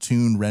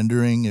cartoon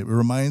rendering. It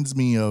reminds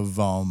me of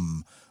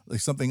like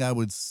something I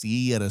would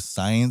see at a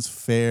science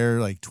fair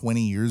like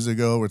 20 years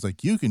ago, where it's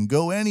like, you can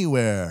go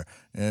anywhere,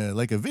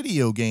 like a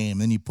video game.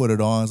 Then you put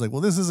it on. It's like,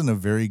 well, this isn't a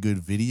very good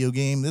video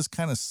game. This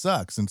kind of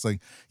sucks. And it's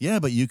like, yeah,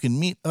 but you can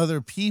meet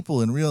other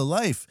people in real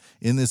life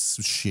in this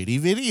shitty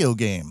video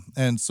game.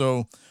 And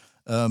so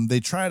they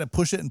try to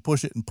push it and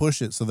push it and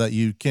push it so that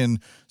you can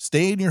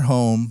stay in your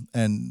home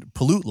and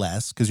pollute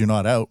less because you're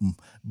not out,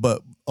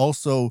 but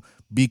also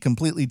be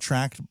completely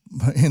tracked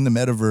in the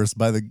metaverse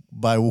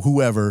by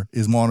whoever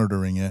is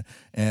monitoring it,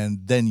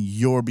 and then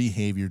your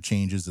behavior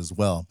changes as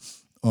well.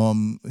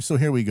 So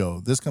here we go.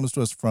 This comes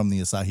to us from the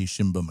Asahi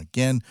Shimbun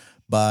again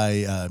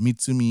by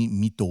Mitsumi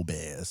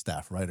Mitobe, a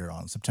staff writer,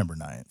 on September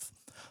 9th.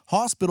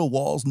 Hospital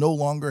walls no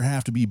longer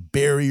have to be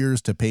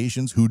barriers to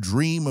patients who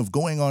dream of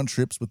going on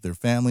trips with their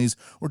families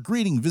or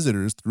greeting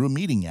visitors through a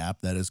meeting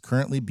app that is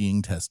currently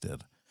being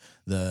tested.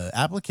 The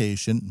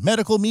application,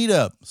 Medical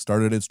Meetup,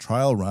 started its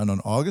trial run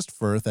on August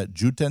 1st at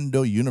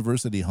Jutendo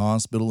University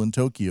Hospital in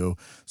Tokyo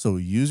so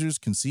users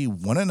can see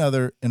one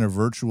another in a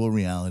virtual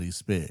reality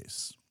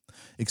space.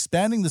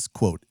 Expanding the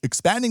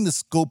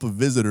scope of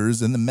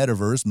visitors in the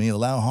metaverse may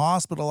allow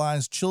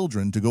hospitalized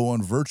children to go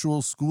on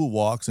virtual school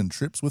walks and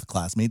trips with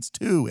classmates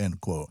too, end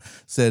quote,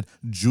 said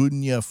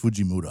Junya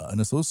Fujimura, an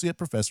associate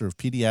professor of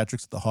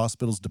pediatrics at the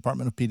hospital's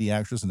Department of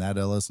Pediatrics and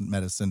Adolescent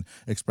Medicine,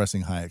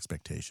 expressing high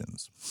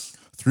expectations.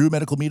 Through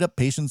Medical Meetup,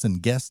 patients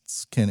and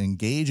guests can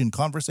engage in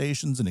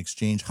conversations and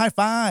exchange high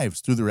fives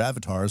through their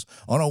avatars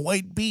on a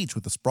white beach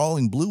with the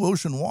sprawling blue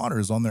ocean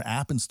waters on their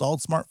app-installed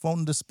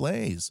smartphone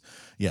displays.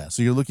 Yeah,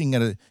 so you're looking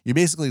at you're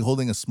basically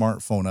holding a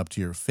smartphone up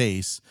to your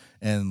face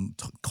and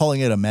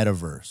calling it a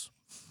metaverse.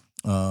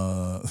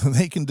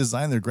 They can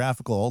design their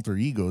graphical alter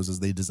egos as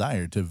they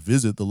desire to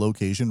visit the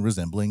location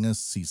resembling a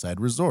seaside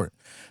resort.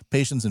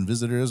 Patients and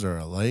visitors are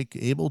alike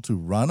able to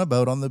run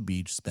about on the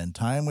beach, spend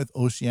time with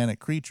oceanic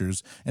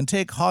creatures, and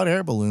take hot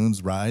air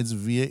balloons rides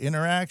via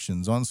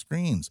interactions on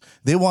screens.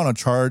 They want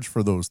to charge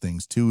for those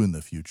things too in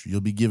the future.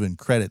 You'll be given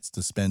credits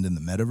to spend in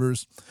the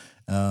metaverse.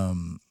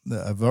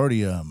 I've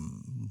already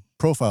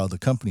profiled a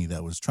company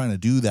that was trying to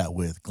do that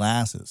with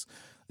glasses.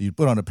 You'd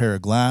put on a pair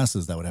of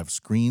glasses that would have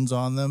screens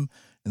on them,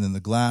 and then the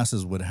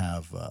glasses would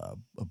have a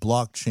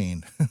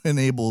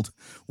blockchain-enabled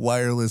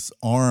wireless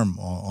arm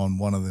on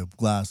one of the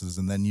glasses,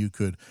 and then you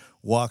could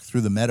walk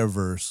through the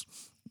metaverse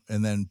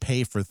and then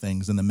pay for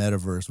things in the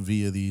metaverse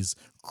via these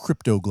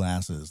crypto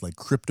glasses, like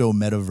crypto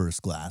metaverse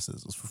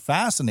glasses. It's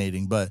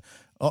fascinating, but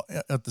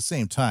at the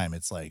same time,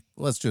 it's like,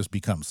 let's just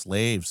become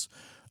slaves.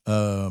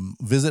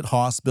 Visit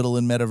hospital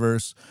in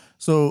metaverse.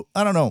 So,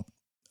 I don't know.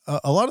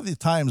 A lot of the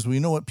times, we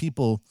know what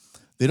people,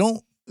 you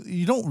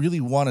don't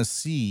really want to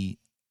see.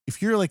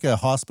 If you're like a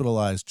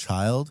hospitalized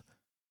child,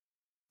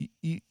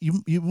 you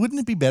wouldn't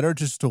it be better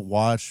just to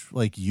watch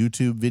like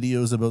YouTube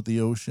videos about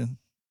the ocean?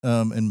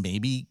 And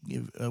maybe,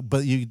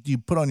 but you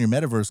put on your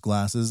metaverse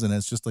glasses and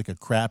it's just like a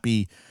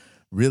crappy,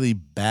 really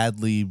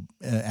badly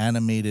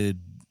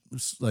animated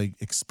like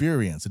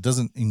experience. It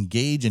doesn't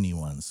engage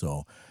anyone.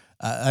 So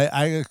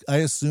I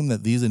assume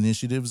that these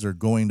initiatives are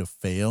going to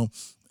fail,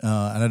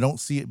 and I don't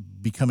see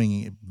it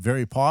becoming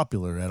very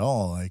popular at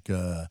all. Like,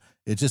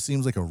 it just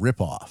seems like a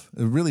ripoff.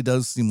 It really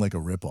does seem like a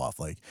ripoff.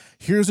 Like,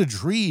 here's a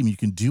dream. You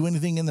can do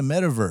anything in the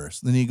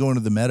metaverse. Then you go into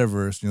the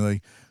metaverse and you're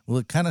like, well,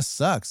 it kind of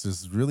sucks.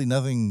 There's really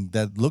nothing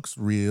that looks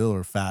real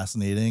or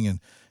fascinating. And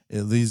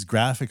these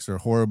graphics are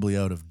horribly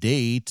out of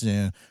date.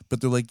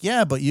 But they're like,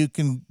 yeah, but you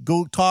can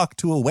go talk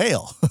to a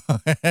whale.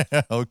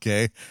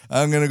 Okay,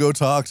 I'm going to go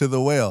talk to the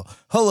whale.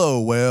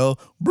 Hello, whale.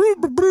 Broo,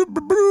 broo, broo,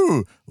 broo,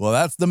 broo. Well,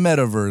 that's the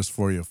metaverse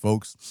for you,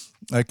 folks.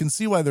 I can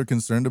see why they're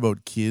concerned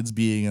about kids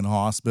being in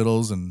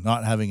hospitals and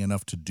not having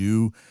enough to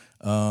do.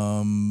 But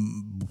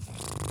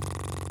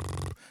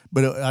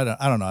I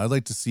don't know. I'd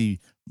like to see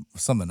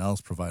something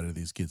else provided to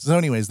these kids. So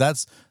anyways,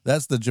 that's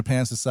the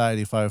Japan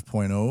Society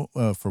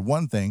 5.0 for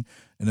one thing.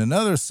 And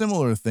another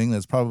similar thing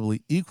that's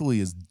probably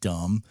equally as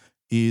dumb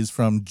is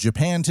from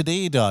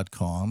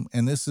japantoday.com.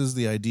 And this is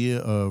the idea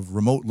of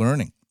remote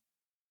learning.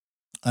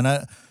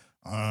 And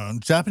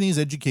Japanese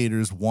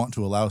educators want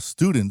to allow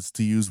students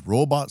to use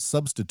robot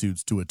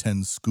substitutes to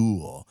attend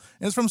school.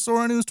 And it's from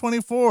Sora News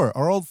 24,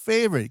 our old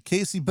favorite,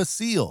 Casey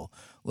Basile.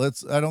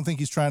 I don't think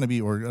he's trying to be,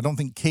 or I don't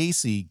think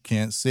Casey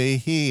can't say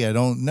he, I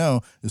don't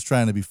know, is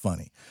trying to be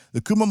funny.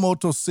 The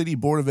Kumamoto City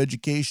Board of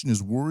Education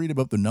is worried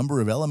about the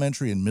number of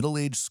elementary and middle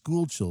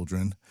school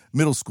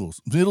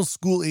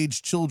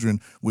age children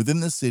within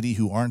the city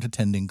who aren't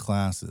attending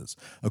classes.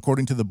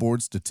 According to the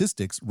board's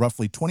statistics,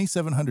 roughly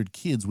 2,700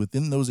 kids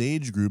within those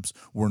age groups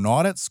were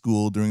not at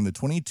school during the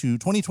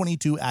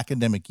 2022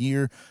 academic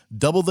year,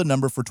 double the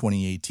number for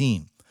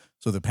 2018.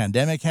 So the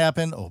pandemic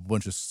happened, a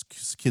bunch of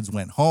kids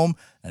went home,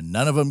 and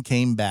none of them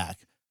came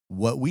back.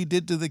 What we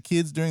did to the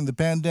kids during the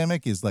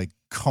pandemic is like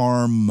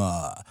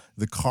karma.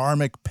 The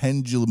karmic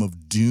pendulum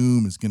of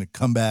doom is going to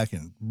come back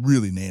and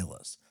really nail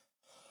us.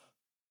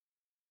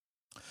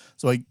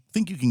 So I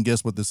think you can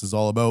guess what this is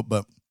all about,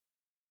 but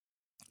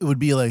it would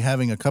be like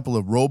having a couple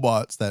of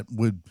robots that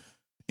would,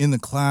 in the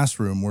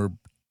classroom where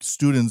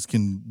students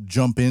can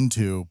jump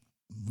into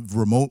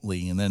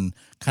remotely and then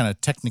kind of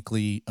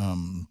technically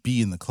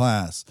be in the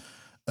class.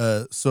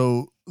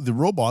 So the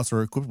robots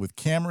are equipped with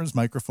cameras,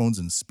 microphones,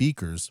 and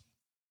speakers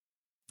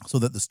so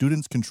that the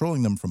students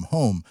controlling them from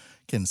home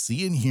can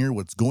see and hear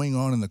what's going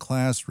on in the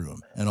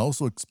classroom and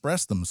also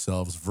express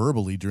themselves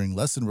verbally during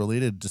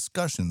lesson-related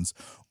discussions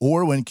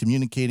or when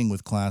communicating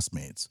with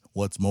classmates.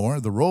 What's more,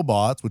 the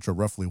robots, which are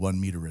roughly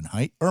 1 meter in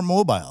height, are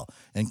mobile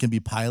and can be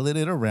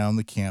piloted around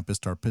the campus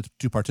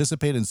to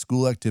participate in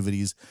school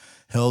activities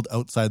held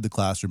outside the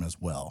classroom as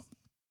well.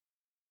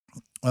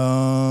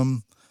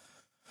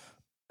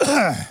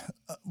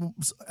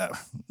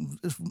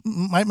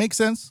 Might make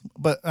sense,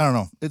 but I don't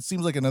know. It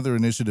seems like another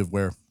initiative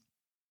where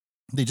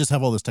they just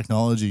have all this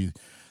technology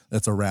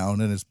that's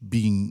around and it's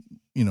being,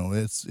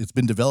 it's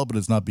been developed, but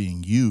it's not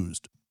being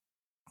used.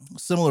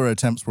 Similar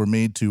attempts were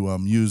made to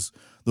use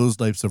those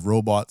types of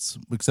robots,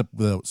 except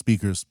without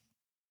speakers,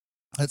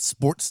 at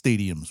sports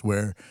stadiums,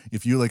 where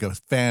if you're like a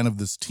fan of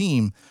this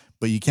team,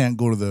 but you can't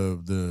go to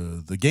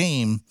the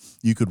game,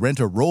 you could rent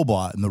a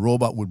robot, and the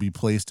robot would be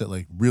placed at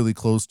like really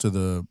close to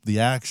the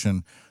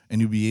action, and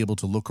you'd be able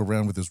to look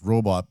around with this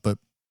robot. But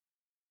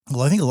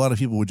I think a lot of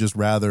people would just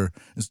rather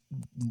just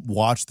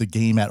watch the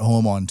game at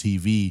home on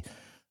TV,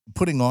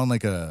 putting on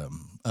like a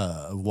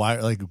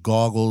wire, like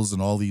goggles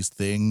and all these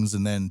things,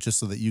 and then just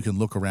so that you can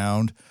look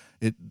around.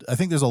 I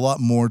think there's a lot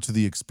more to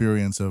the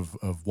experience of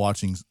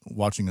watching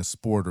a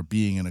sport or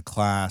being in a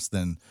class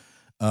than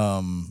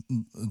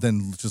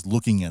just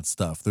looking at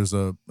stuff. There's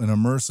an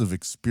immersive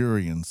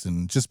experience,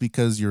 and just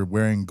because you're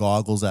wearing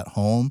goggles at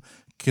home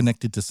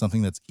connected to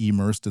something that's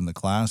immersed in the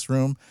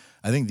classroom,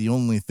 I think the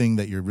only thing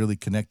that you're really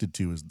connected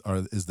to is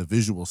the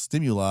visual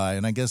stimuli,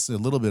 and I guess a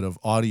little bit of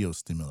audio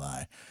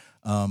stimuli.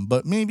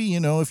 But maybe,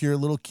 if you're a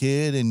little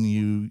kid and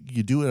you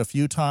do it a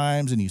few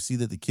times and you see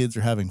that the kids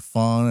are having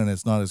fun and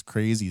it's not as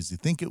crazy as you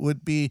think it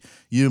would be,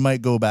 you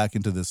might go back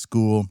into the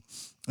school.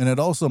 And it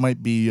also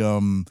might be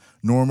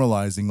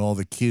normalizing all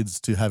the kids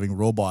to having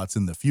robots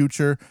in the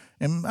future.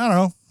 And I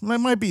don't know, it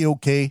might be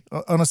okay.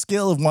 On a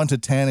scale of 1 to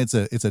 10, it's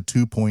a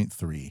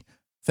 2.3.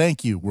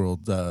 Thank you,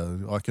 World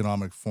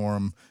Economic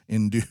Forum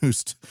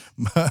induced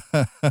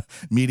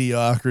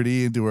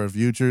mediocrity into our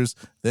futures.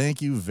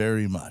 Thank you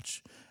very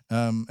much.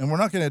 And we're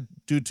not going to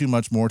do too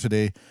much more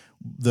today.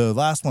 The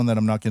last one that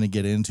I'm not going to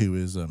get into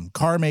is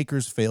car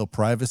makers fail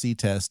privacy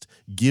test,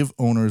 give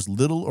owners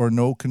little or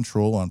no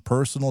control on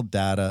personal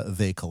data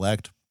they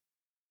collect.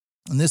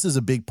 And this is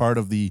a big part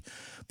of the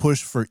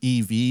push for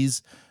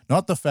EVs.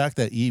 Not the fact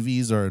that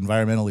EVs are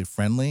environmentally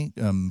friendly,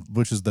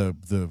 which is the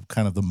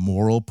kind of the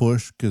moral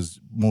push, because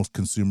most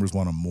consumers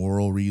want a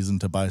moral reason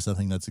to buy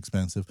something that's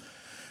expensive.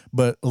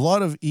 But a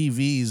lot of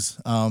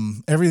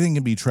EVs, everything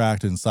can be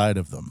tracked inside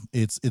of them.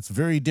 It's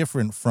very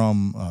different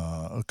from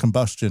a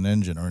combustion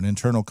engine or an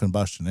internal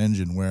combustion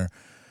engine where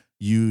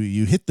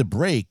you hit the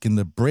brake and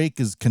the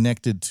brake is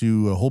connected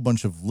to a whole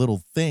bunch of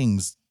little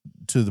things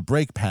to the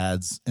brake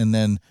pads, and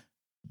then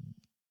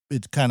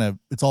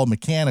it's all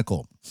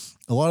mechanical.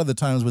 A lot of the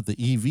times with the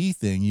EV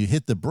thing, you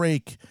hit the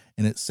brake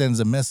and it sends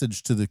a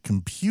message to the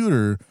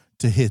computer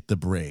to hit the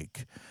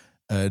brake.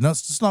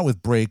 It's not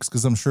with brakes,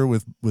 because I'm sure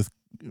with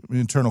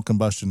internal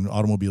combustion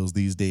automobiles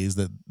these days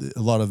that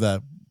a lot of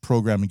that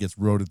programming gets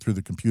routed through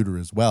the computer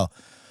as well.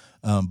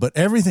 But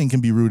everything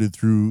can be routed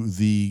through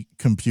the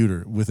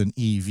computer with an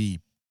EV.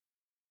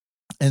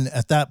 And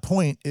at that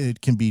point,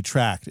 it can be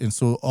tracked. And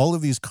so all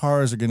of these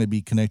cars are going to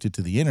be connected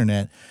to the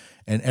internet,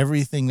 and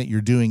everything that you're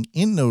doing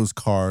in those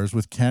cars,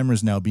 with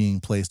cameras now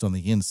being placed on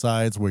the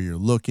insides where you're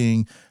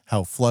looking,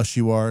 how flush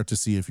you are to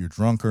see if you're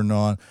drunk or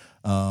not,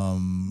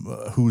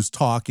 who's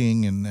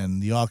talking,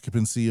 and the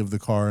occupancy of the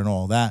car and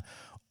all that.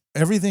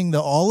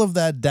 All of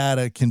that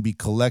data can be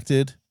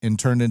collected and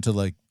turned into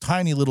like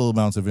tiny little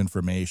amounts of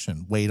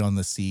information: weight on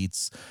the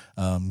seats,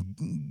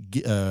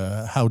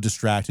 how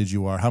distracted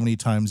you are, how many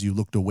times you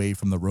looked away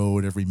from the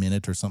road every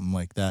minute or something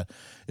like that.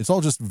 It's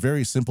all just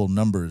very simple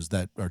numbers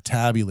that are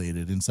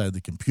tabulated inside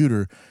the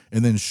computer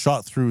and then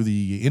shot through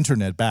the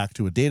internet back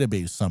to a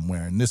database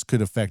somewhere. And this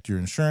could affect your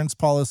insurance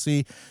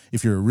policy.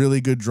 If you're a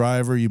really good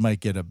driver, you might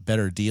get a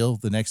better deal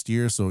the next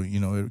year. So,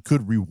 it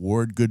could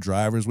reward good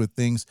drivers with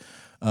things.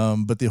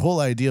 But the whole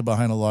idea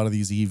behind a lot of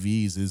these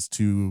EVs is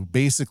to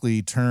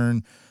basically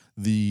turn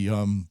the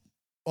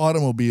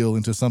automobile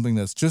into something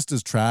that's just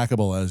as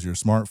trackable as your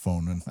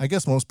smartphone. And I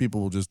guess most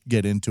people will just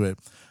get into it.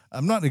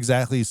 I'm not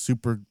exactly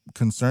super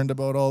concerned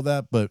about all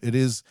that, but it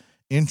is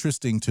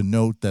interesting to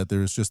note that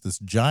there's just this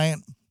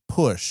giant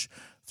push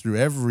through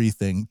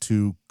everything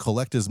to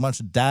collect as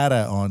much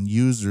data on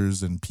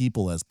users and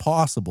people as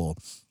possible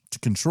to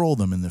control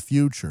them in the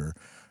future.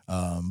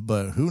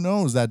 But who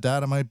knows, that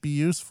data might be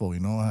useful.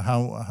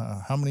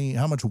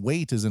 How much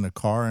weight is in a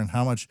car and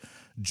how much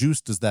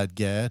juice does that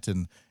get?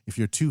 And if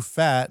you're too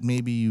fat,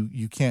 maybe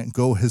you can't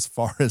go as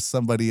far as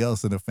somebody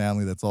else in a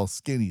family that's all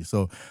skinny.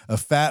 So a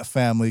fat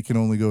family can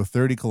only go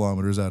 30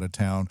 kilometers out of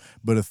town,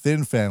 but a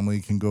thin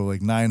family can go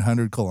like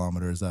 900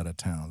 kilometers out of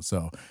town.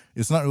 So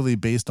it's not really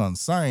based on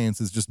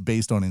science, it's just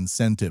based on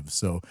incentives.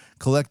 So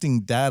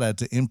collecting data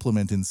to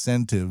implement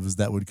incentives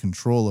that would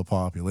control a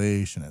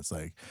population. It's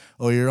like,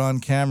 oh, you're on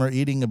camera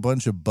eating a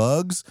bunch of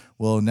bugs?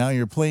 Well, now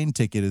your plane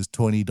ticket is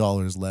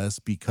 $20 less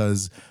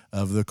because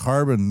of the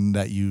carbon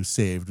that you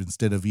saved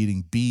instead of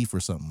eating beef or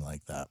something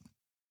like that.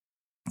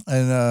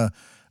 And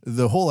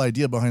the whole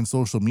idea behind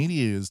social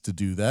media is to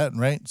do that,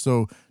 right?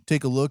 So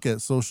take a look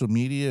at social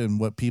media and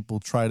what people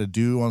try to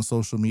do on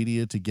social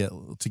media to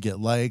get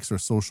likes or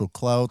social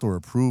clout or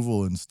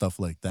approval and stuff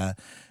like that.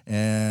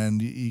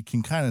 And you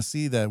can kind of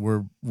see that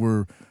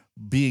we're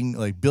being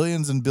like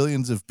billions and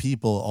billions of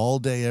people all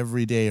day,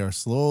 every day are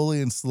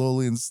slowly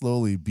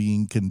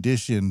being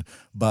conditioned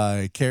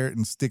by carrot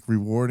and stick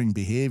rewarding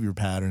behavior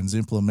patterns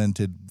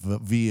implemented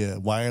via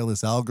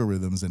wireless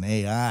algorithms and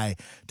AI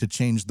to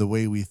change the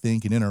way we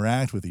think and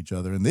interact with each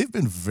other. And they've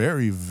been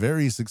very,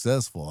 very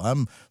successful.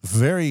 I'm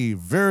very,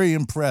 very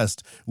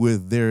impressed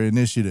with their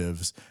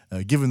initiatives,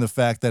 given the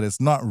fact that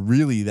it's not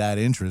really that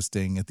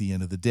interesting at the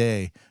end of the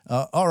day.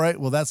 All right,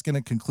 well, that's going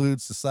to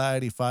conclude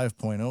Society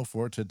 5.0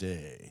 for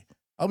today.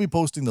 I'll be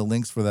posting the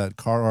links for that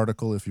car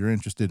article if you're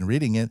interested in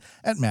reading it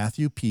at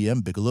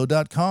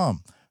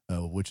MatthewPMBigelow.com,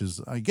 which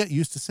is, I get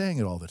used to saying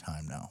it all the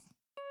time now.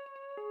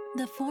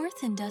 The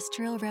fourth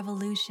industrial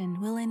revolution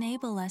will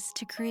enable us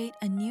to create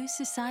a new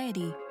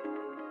society.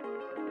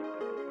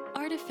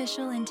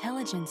 Artificial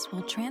intelligence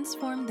will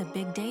transform the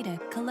big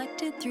data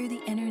collected through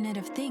the Internet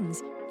of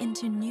Things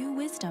into new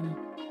wisdom.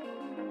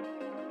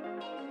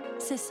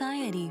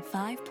 Society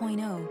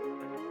 5.0,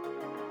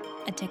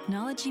 a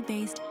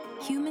technology-based,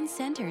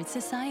 human-centered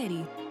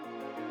society.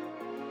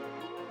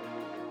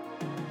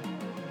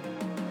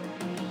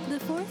 The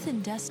fourth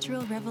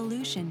industrial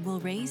revolution will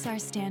raise our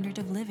standard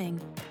of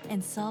living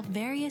and solve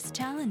various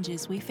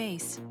challenges we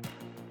face.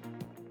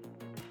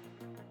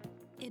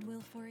 It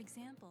will, for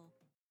example...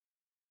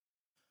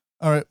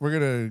 All right, we're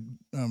going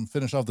to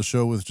finish off the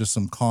show with just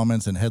some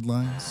comments and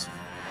headlines.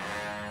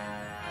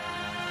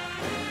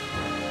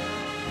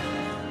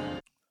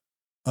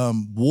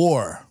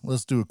 War.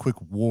 Let's do a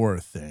quick war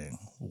thing.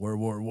 War.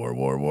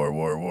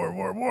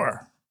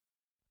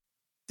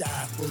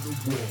 Die for the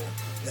war.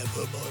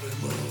 Everybody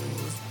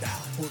moves. Die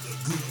for the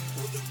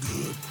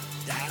good.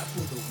 Die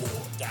for the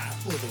war. Die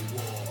for the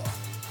war.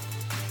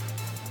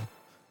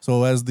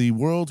 So as the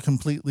world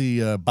completely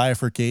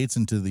bifurcates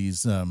into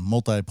these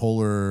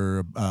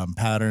multipolar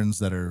patterns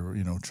that are,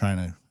 trying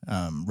to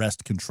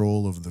wrest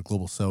control of the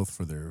global south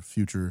for their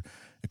future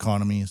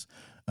economies,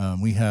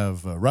 we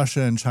have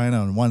Russia and China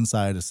on one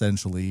side,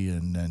 essentially,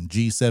 and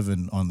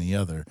G7 on the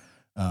other.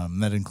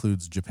 That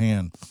includes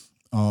Japan.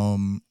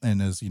 And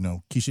as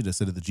Kishida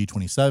said at the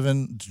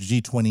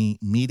G20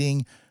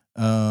 meeting,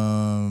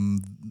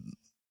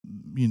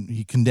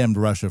 he condemned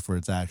Russia for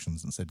its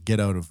actions and said, get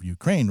out of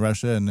Ukraine,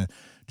 Russia. And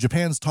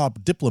Japan's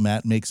top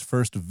diplomat makes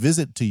first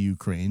visit to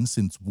Ukraine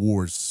since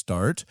war's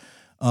start.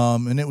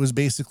 And it was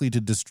basically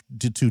to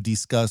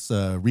discuss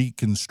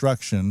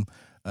reconstruction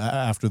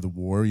after the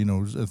war.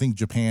 I think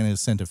Japan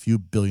has sent a few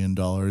 $1 billion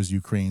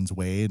Ukraine's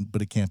way,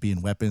 but it can't be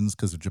in weapons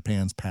because of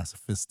Japan's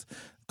pacifist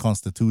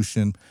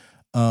constitution.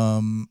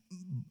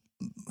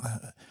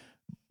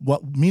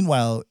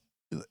 Meanwhile,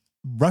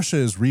 Russia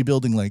is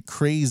rebuilding like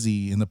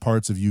crazy in the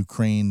parts of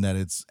Ukraine that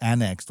it's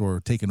annexed or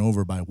taken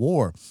over by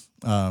war.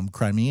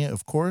 Crimea,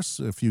 of course,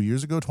 a few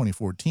years ago,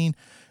 2014,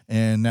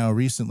 and now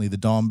recently the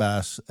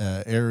Donbass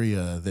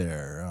area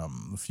there.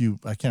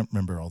 I can't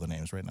remember all the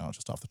names right now,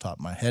 just off the top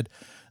of my head.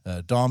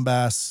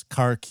 Donbass,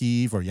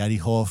 Kharkiv, or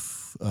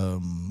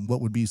Yaryhov.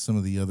 What would be some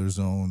of the other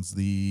zones?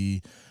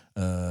 The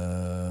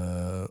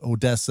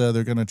Odessa,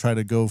 they're going to try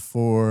to go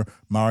for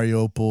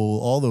Mariupol,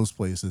 all those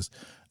places.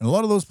 And a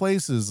lot of those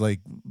places, like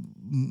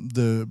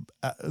the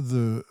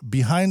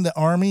behind the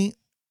army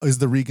is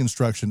the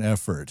reconstruction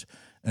effort.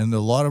 And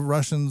a lot of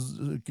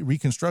Russians'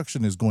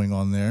 reconstruction is going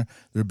on there.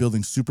 They're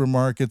building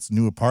supermarkets,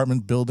 new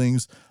apartment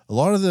buildings. A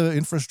lot of the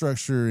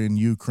infrastructure in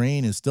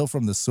Ukraine is still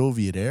from the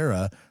Soviet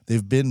era.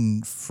 They've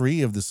been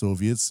free of the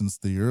Soviets since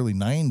the early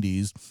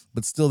 90s,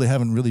 but still they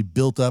haven't really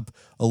built up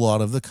a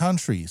lot of the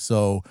country.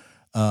 So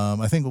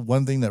I think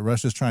one thing that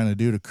Russia's trying to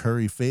do to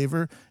curry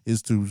favor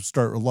is to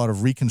start a lot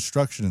of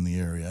reconstruction in the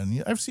area.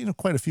 And I've seen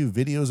quite a few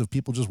videos of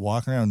people just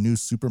walking around new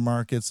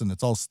supermarkets, and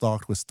it's all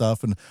stocked with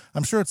stuff. And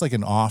I'm sure it's like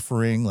an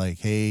offering, like,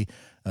 hey,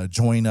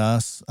 join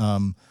us.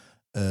 But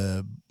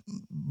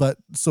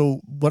so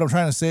what I'm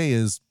trying to say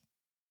is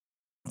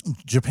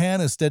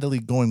Japan is steadily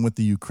going with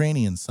the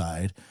Ukrainian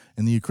side,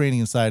 and the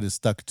Ukrainian side is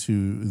stuck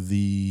to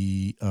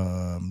the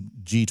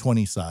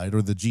G20 side,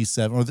 or the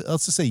G7, or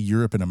let's just say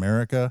Europe and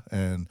America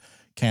and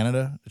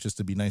Canada, just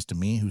to be nice to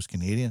me, who's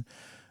Canadian.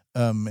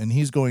 And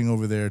he's going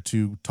over there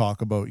to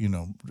talk about,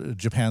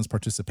 Japan's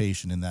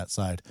participation in that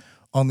side.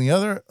 On the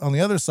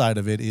other side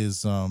of it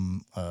is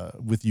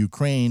with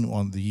Ukraine,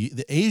 on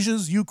the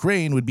Asia's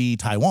Ukraine would be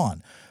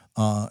Taiwan.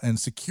 And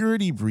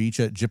security breach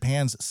at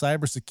Japan's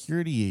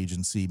cybersecurity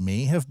agency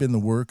may have been the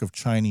work of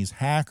Chinese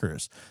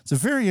hackers. It's a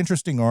very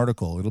interesting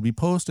article. It'll be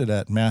posted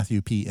at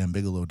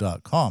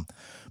MatthewPMBigelow.com.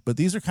 But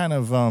these are kind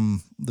of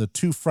the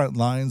two front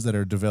lines that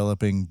are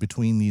developing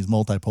between these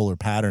multipolar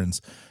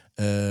patterns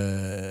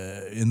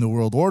in the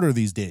world order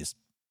these days.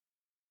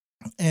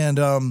 And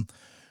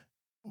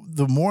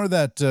the more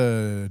that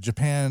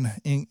Japan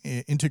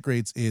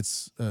integrates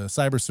its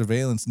cyber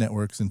surveillance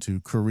networks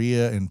into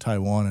Korea and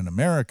Taiwan and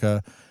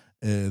America,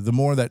 the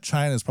more that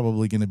China is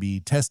probably going to be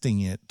testing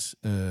it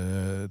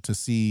to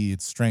see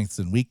its strengths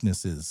and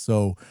weaknesses.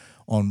 So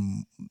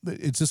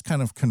it's just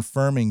kind of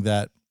confirming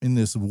that in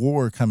this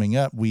war coming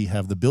up, we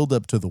have the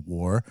buildup to the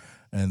war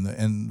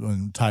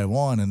and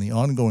Taiwan and the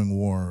ongoing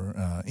war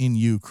in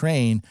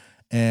Ukraine.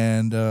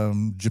 And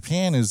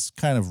Japan is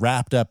kind of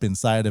wrapped up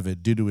inside of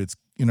it due to its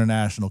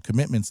international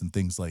commitments and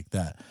things like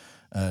that.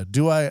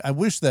 I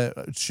wish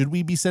that, should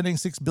we be sending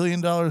 $6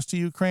 billion to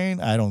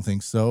Ukraine? I don't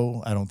think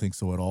so. I don't think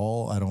so at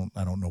all. I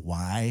don't know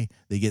why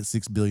they get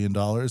 $6 billion.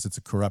 It's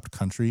a corrupt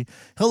country.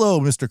 Hello,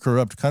 Mr.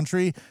 Corrupt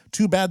Country.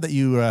 Too bad that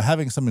you are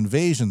having some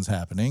invasions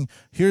happening.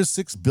 Here's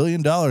 $6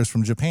 billion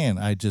from Japan.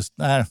 I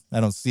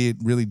don't see it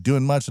really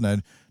doing much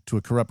to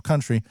a corrupt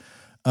country.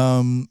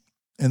 And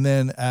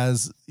then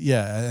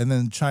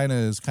China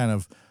is kind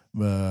of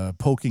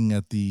poking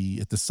at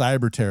the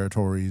cyber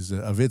territories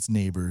of its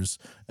neighbors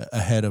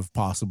ahead of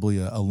possibly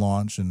a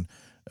launch. And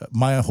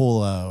my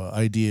whole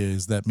idea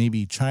is that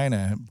maybe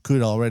China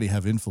could already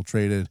have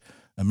infiltrated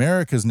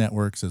America's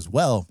networks as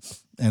well.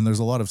 And there's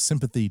a lot of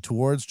sympathy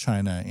towards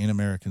China in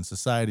American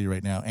society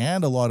right now,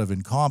 and a lot of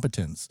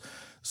incompetence.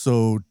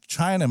 So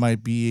China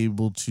might be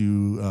able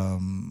to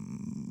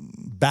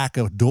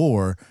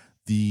backdoor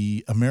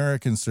the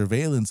American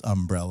surveillance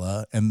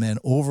umbrella and then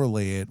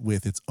overlay it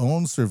with its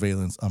own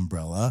surveillance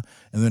umbrella,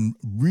 and then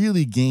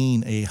really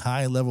gain a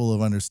high level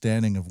of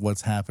understanding of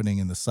what's happening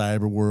in the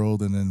cyber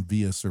world, and then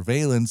via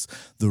surveillance,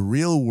 the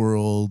real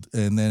world,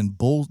 and then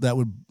that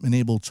would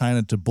enable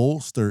China to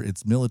bolster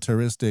its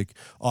militaristic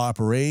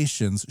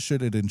operations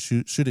should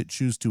it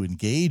choose to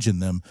engage in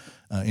them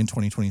in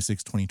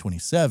 2026,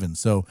 2027.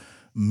 So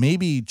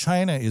maybe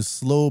China is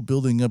slow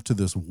building up to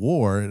this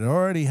war. It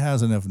already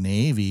has enough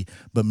navy,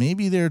 but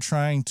maybe they're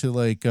trying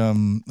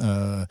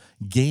to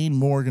gain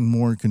more and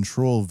more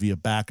control via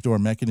backdoor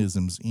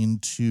mechanisms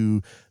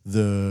into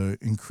the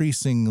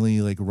increasingly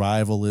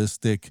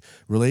rivalistic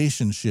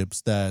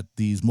relationships that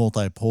these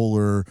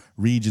multipolar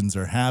regions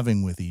are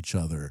having with each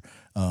other.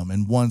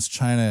 And once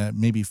China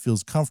maybe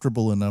feels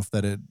comfortable enough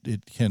that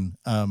it can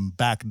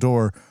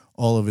backdoor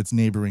all of its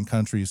neighboring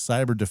countries'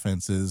 cyber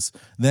defenses,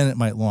 then it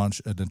might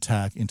launch an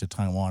attack into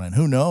Taiwan. And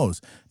who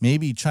knows,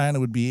 maybe China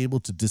would be able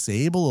to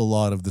disable a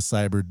lot of the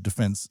cyber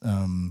defense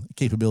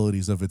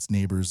capabilities of its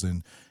neighbors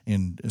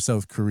in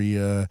South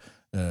Korea,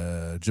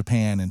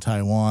 Japan, and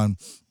Taiwan,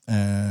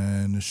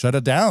 and shut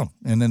it down.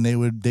 And then they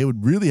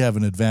would really have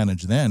an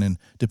advantage then. And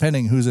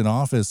depending who's in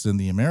office in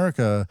the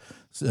America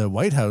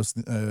White House,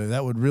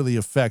 that would really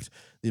affect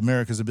the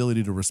America's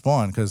ability to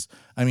respond. Because,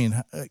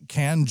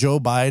 can Joe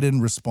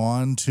Biden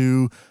respond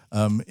to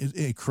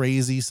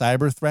crazy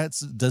cyber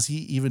threats? Does he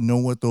even know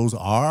what those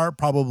are?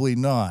 Probably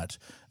not.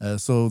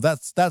 So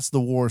that's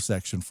the war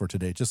section for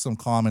today. Just some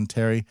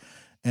commentary.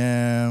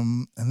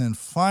 And then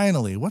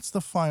finally, what's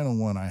the final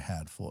one I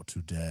had for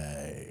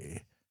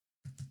today?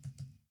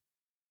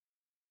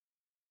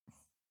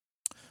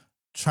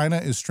 China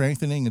is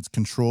strengthening its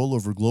control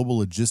over global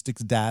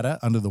logistics data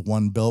under the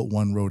One Belt,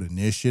 One Road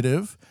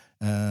initiative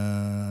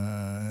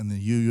and the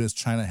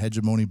U.S.-China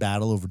hegemony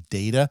battle over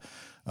data.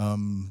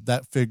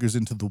 That figures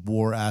into the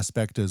war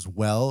aspect as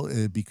well,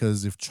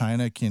 because if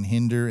China can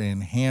hinder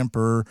and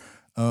hamper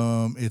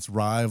its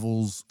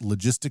rivals'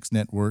 logistics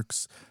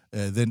networks,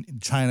 then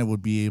China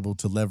would be able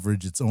to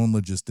leverage its own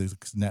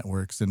logistics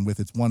networks. And with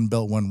its One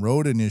Belt, One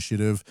Road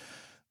initiative,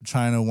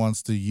 China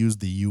wants to use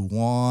the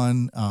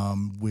yuan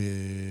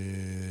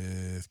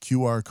with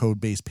QR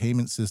code-based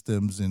payment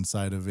systems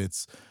inside of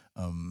its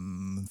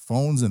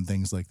phones and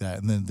things like that.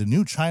 And then the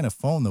new China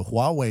phone, the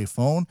Huawei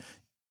phone,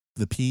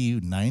 the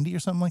P90 or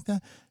something like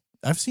that,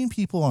 I've seen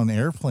people on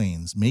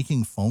airplanes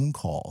making phone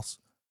calls.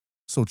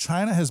 So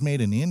China has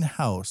made an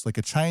in-house, a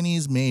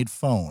Chinese-made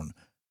phone,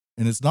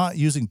 and it's not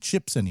using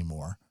chips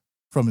anymore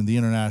from the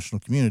international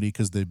community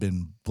because they've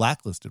been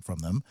blacklisted from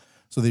them.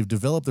 So they've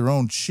developed their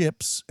own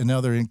chips, and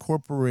now they're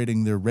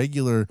incorporating their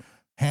regular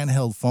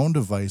handheld phone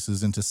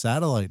devices into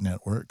satellite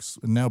networks.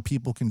 And now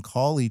people can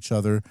call each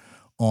other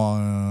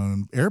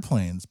on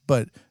airplanes.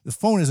 But the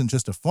phone isn't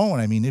just a phone.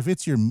 If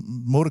it's your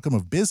modicum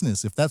of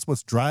business, if that's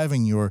what's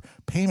driving your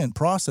payment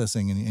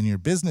processing and your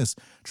business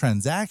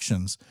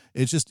transactions,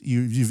 it's just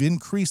you've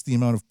increased the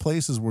amount of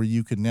places where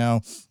you can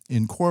now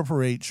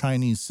incorporate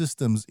Chinese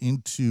systems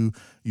into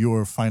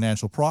your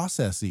financial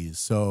processes.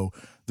 So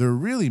they're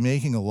really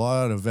making a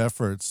lot of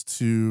efforts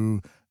to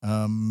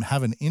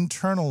have an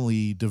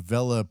internally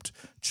developed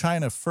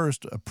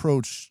China-first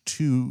approach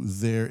to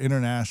their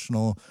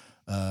international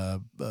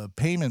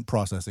payment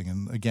processing.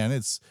 And again,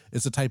 it's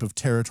a type of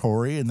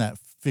territory, and that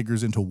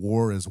figures into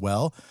war as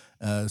well.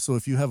 So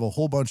if you have a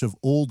whole bunch of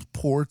old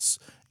ports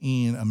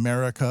in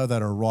America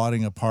that are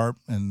rotting apart,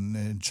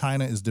 and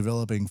China is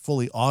developing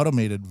fully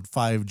automated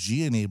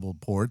 5G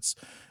enabled ports,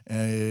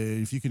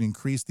 if you can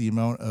increase the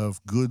amount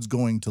of goods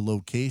going to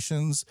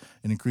locations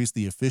and increase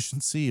the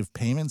efficiency of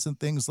payments and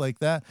things like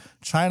that,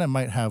 China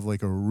might have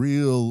like a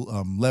real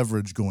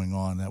leverage going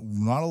on that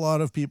not a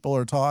lot of people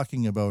are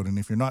talking about. And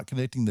if you're not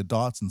connecting the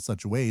dots in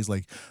such ways,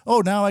 like,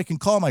 oh, now I can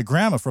call my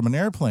grandma from an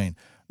airplane.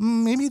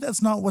 Maybe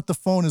that's not what the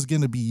phone is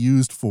going to be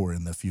used for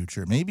in the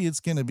future. Maybe it's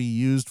going to be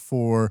used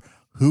for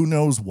who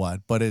knows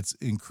what, but it's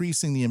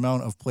increasing the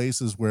amount of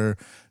places where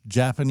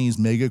Japanese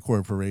mega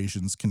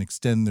corporations can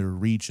extend their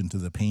reach into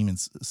the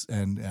payments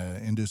and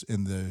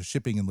in the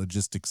shipping and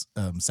logistics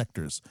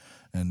sectors.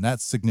 And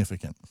that's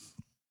significant.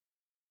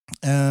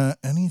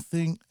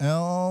 Anything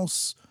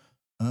else?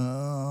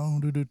 I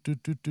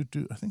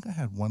think I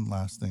had one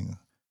last thing.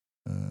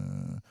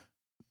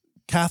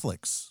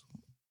 Catholics.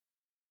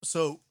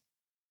 So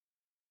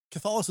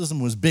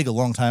Catholicism was big a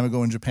long time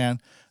ago in Japan,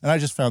 and I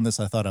just found this.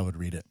 I thought I would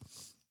read it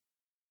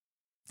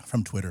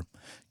from Twitter.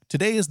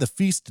 Today is the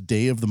feast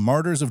day of the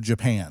martyrs of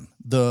Japan,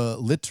 the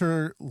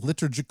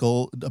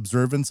liturgical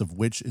observance of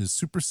which is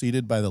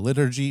superseded by the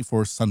liturgy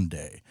for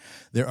Sunday.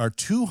 There are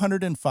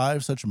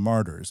 205 such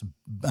martyrs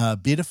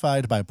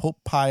beatified by Pope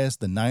Pius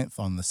IX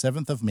on the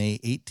 7th of May,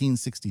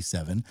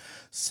 1867,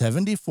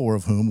 74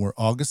 of whom were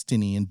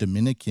Augustinian,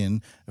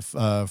 Dominican,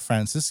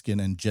 Franciscan,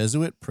 and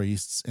Jesuit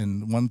priests,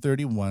 and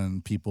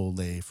 131 people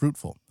lay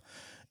fruitful.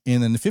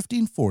 In the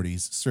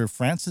 1540s, Sir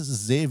Francis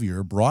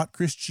Xavier brought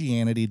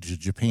Christianity to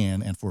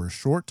Japan, and for a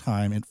short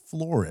time it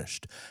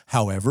flourished.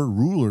 However,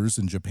 rulers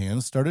in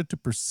Japan started to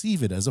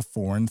perceive it as a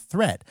foreign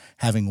threat,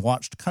 having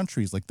watched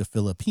countries like the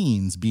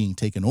Philippines being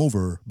taken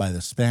over by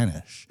the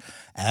Spanish.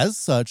 As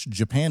such,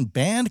 Japan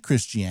banned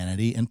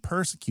Christianity and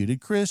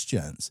persecuted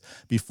Christians.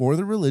 Before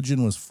the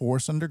religion was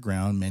forced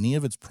underground, many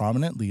of its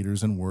prominent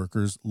leaders and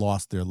workers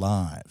lost their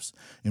lives.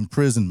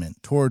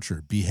 Imprisonment,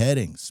 torture,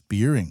 beheading,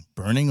 spearing,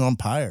 burning on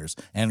pyres,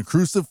 and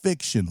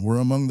crucifixion were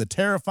among the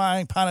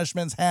terrifying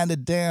punishments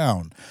handed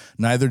down.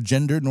 Neither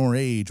gender nor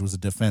age was a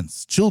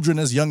defense. Children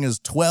as young as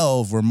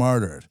 12 were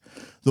martyred.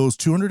 Those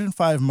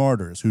 205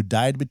 martyrs who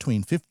died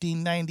between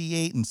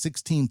 1598 and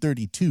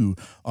 1632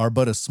 are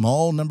but a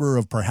small number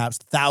of perhaps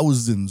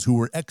thousands who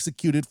were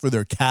executed for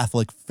their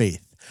Catholic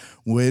faith.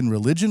 When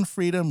religion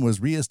freedom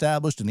was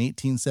reestablished in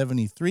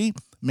 1873,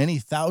 many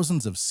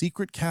thousands of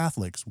secret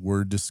Catholics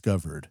were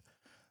discovered.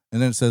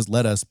 And then it says,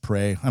 "Let us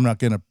pray." I'm not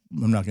gonna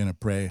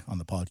pray on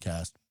the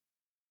podcast.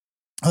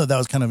 Oh, that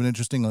was kind of an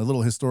interesting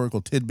little historical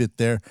tidbit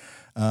there.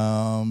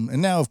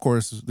 And now, of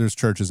course, there's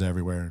churches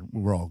everywhere.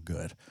 We're all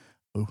good.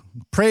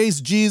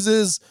 Praise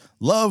Jesus.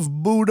 Love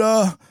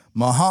Buddha.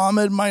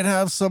 Muhammad might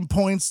have some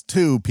points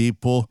too,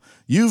 people.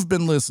 You've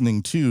been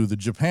listening to the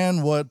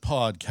Japan What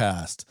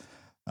podcast.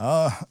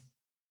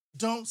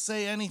 Don't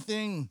say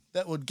anything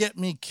that would get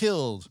me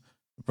killed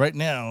right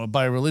now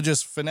by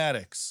religious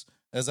fanatics,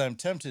 as I'm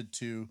tempted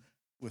to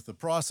with the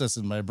process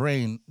in my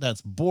brain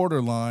that's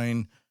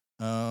borderline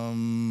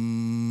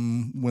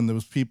when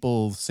those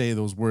people say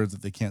those words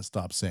that they can't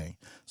stop saying.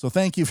 So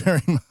thank you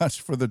very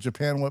much for the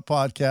Japan What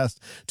podcast,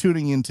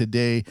 tuning in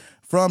today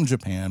from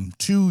Japan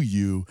to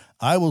you.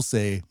 I will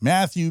say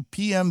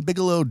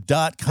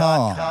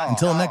MatthewPMBigelow.com.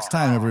 Until next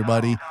time,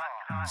 everybody,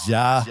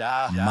 ja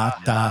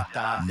mata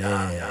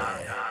ne.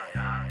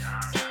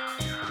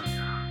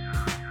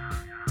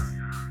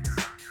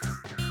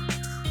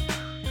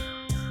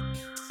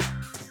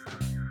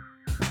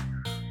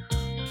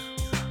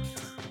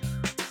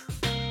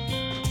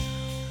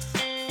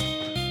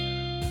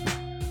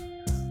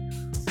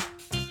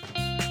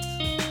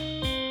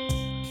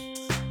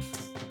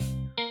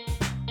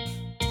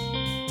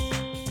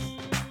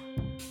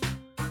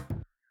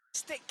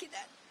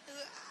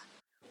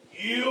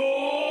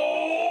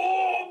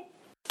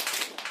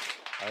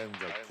 I am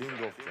the king of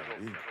the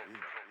ring.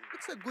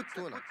 It's a good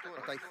tuna,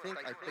 but I think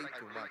I paid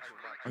too much.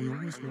 I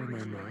always wear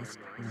my mask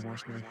and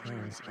wash my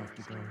hands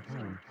after going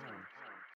home.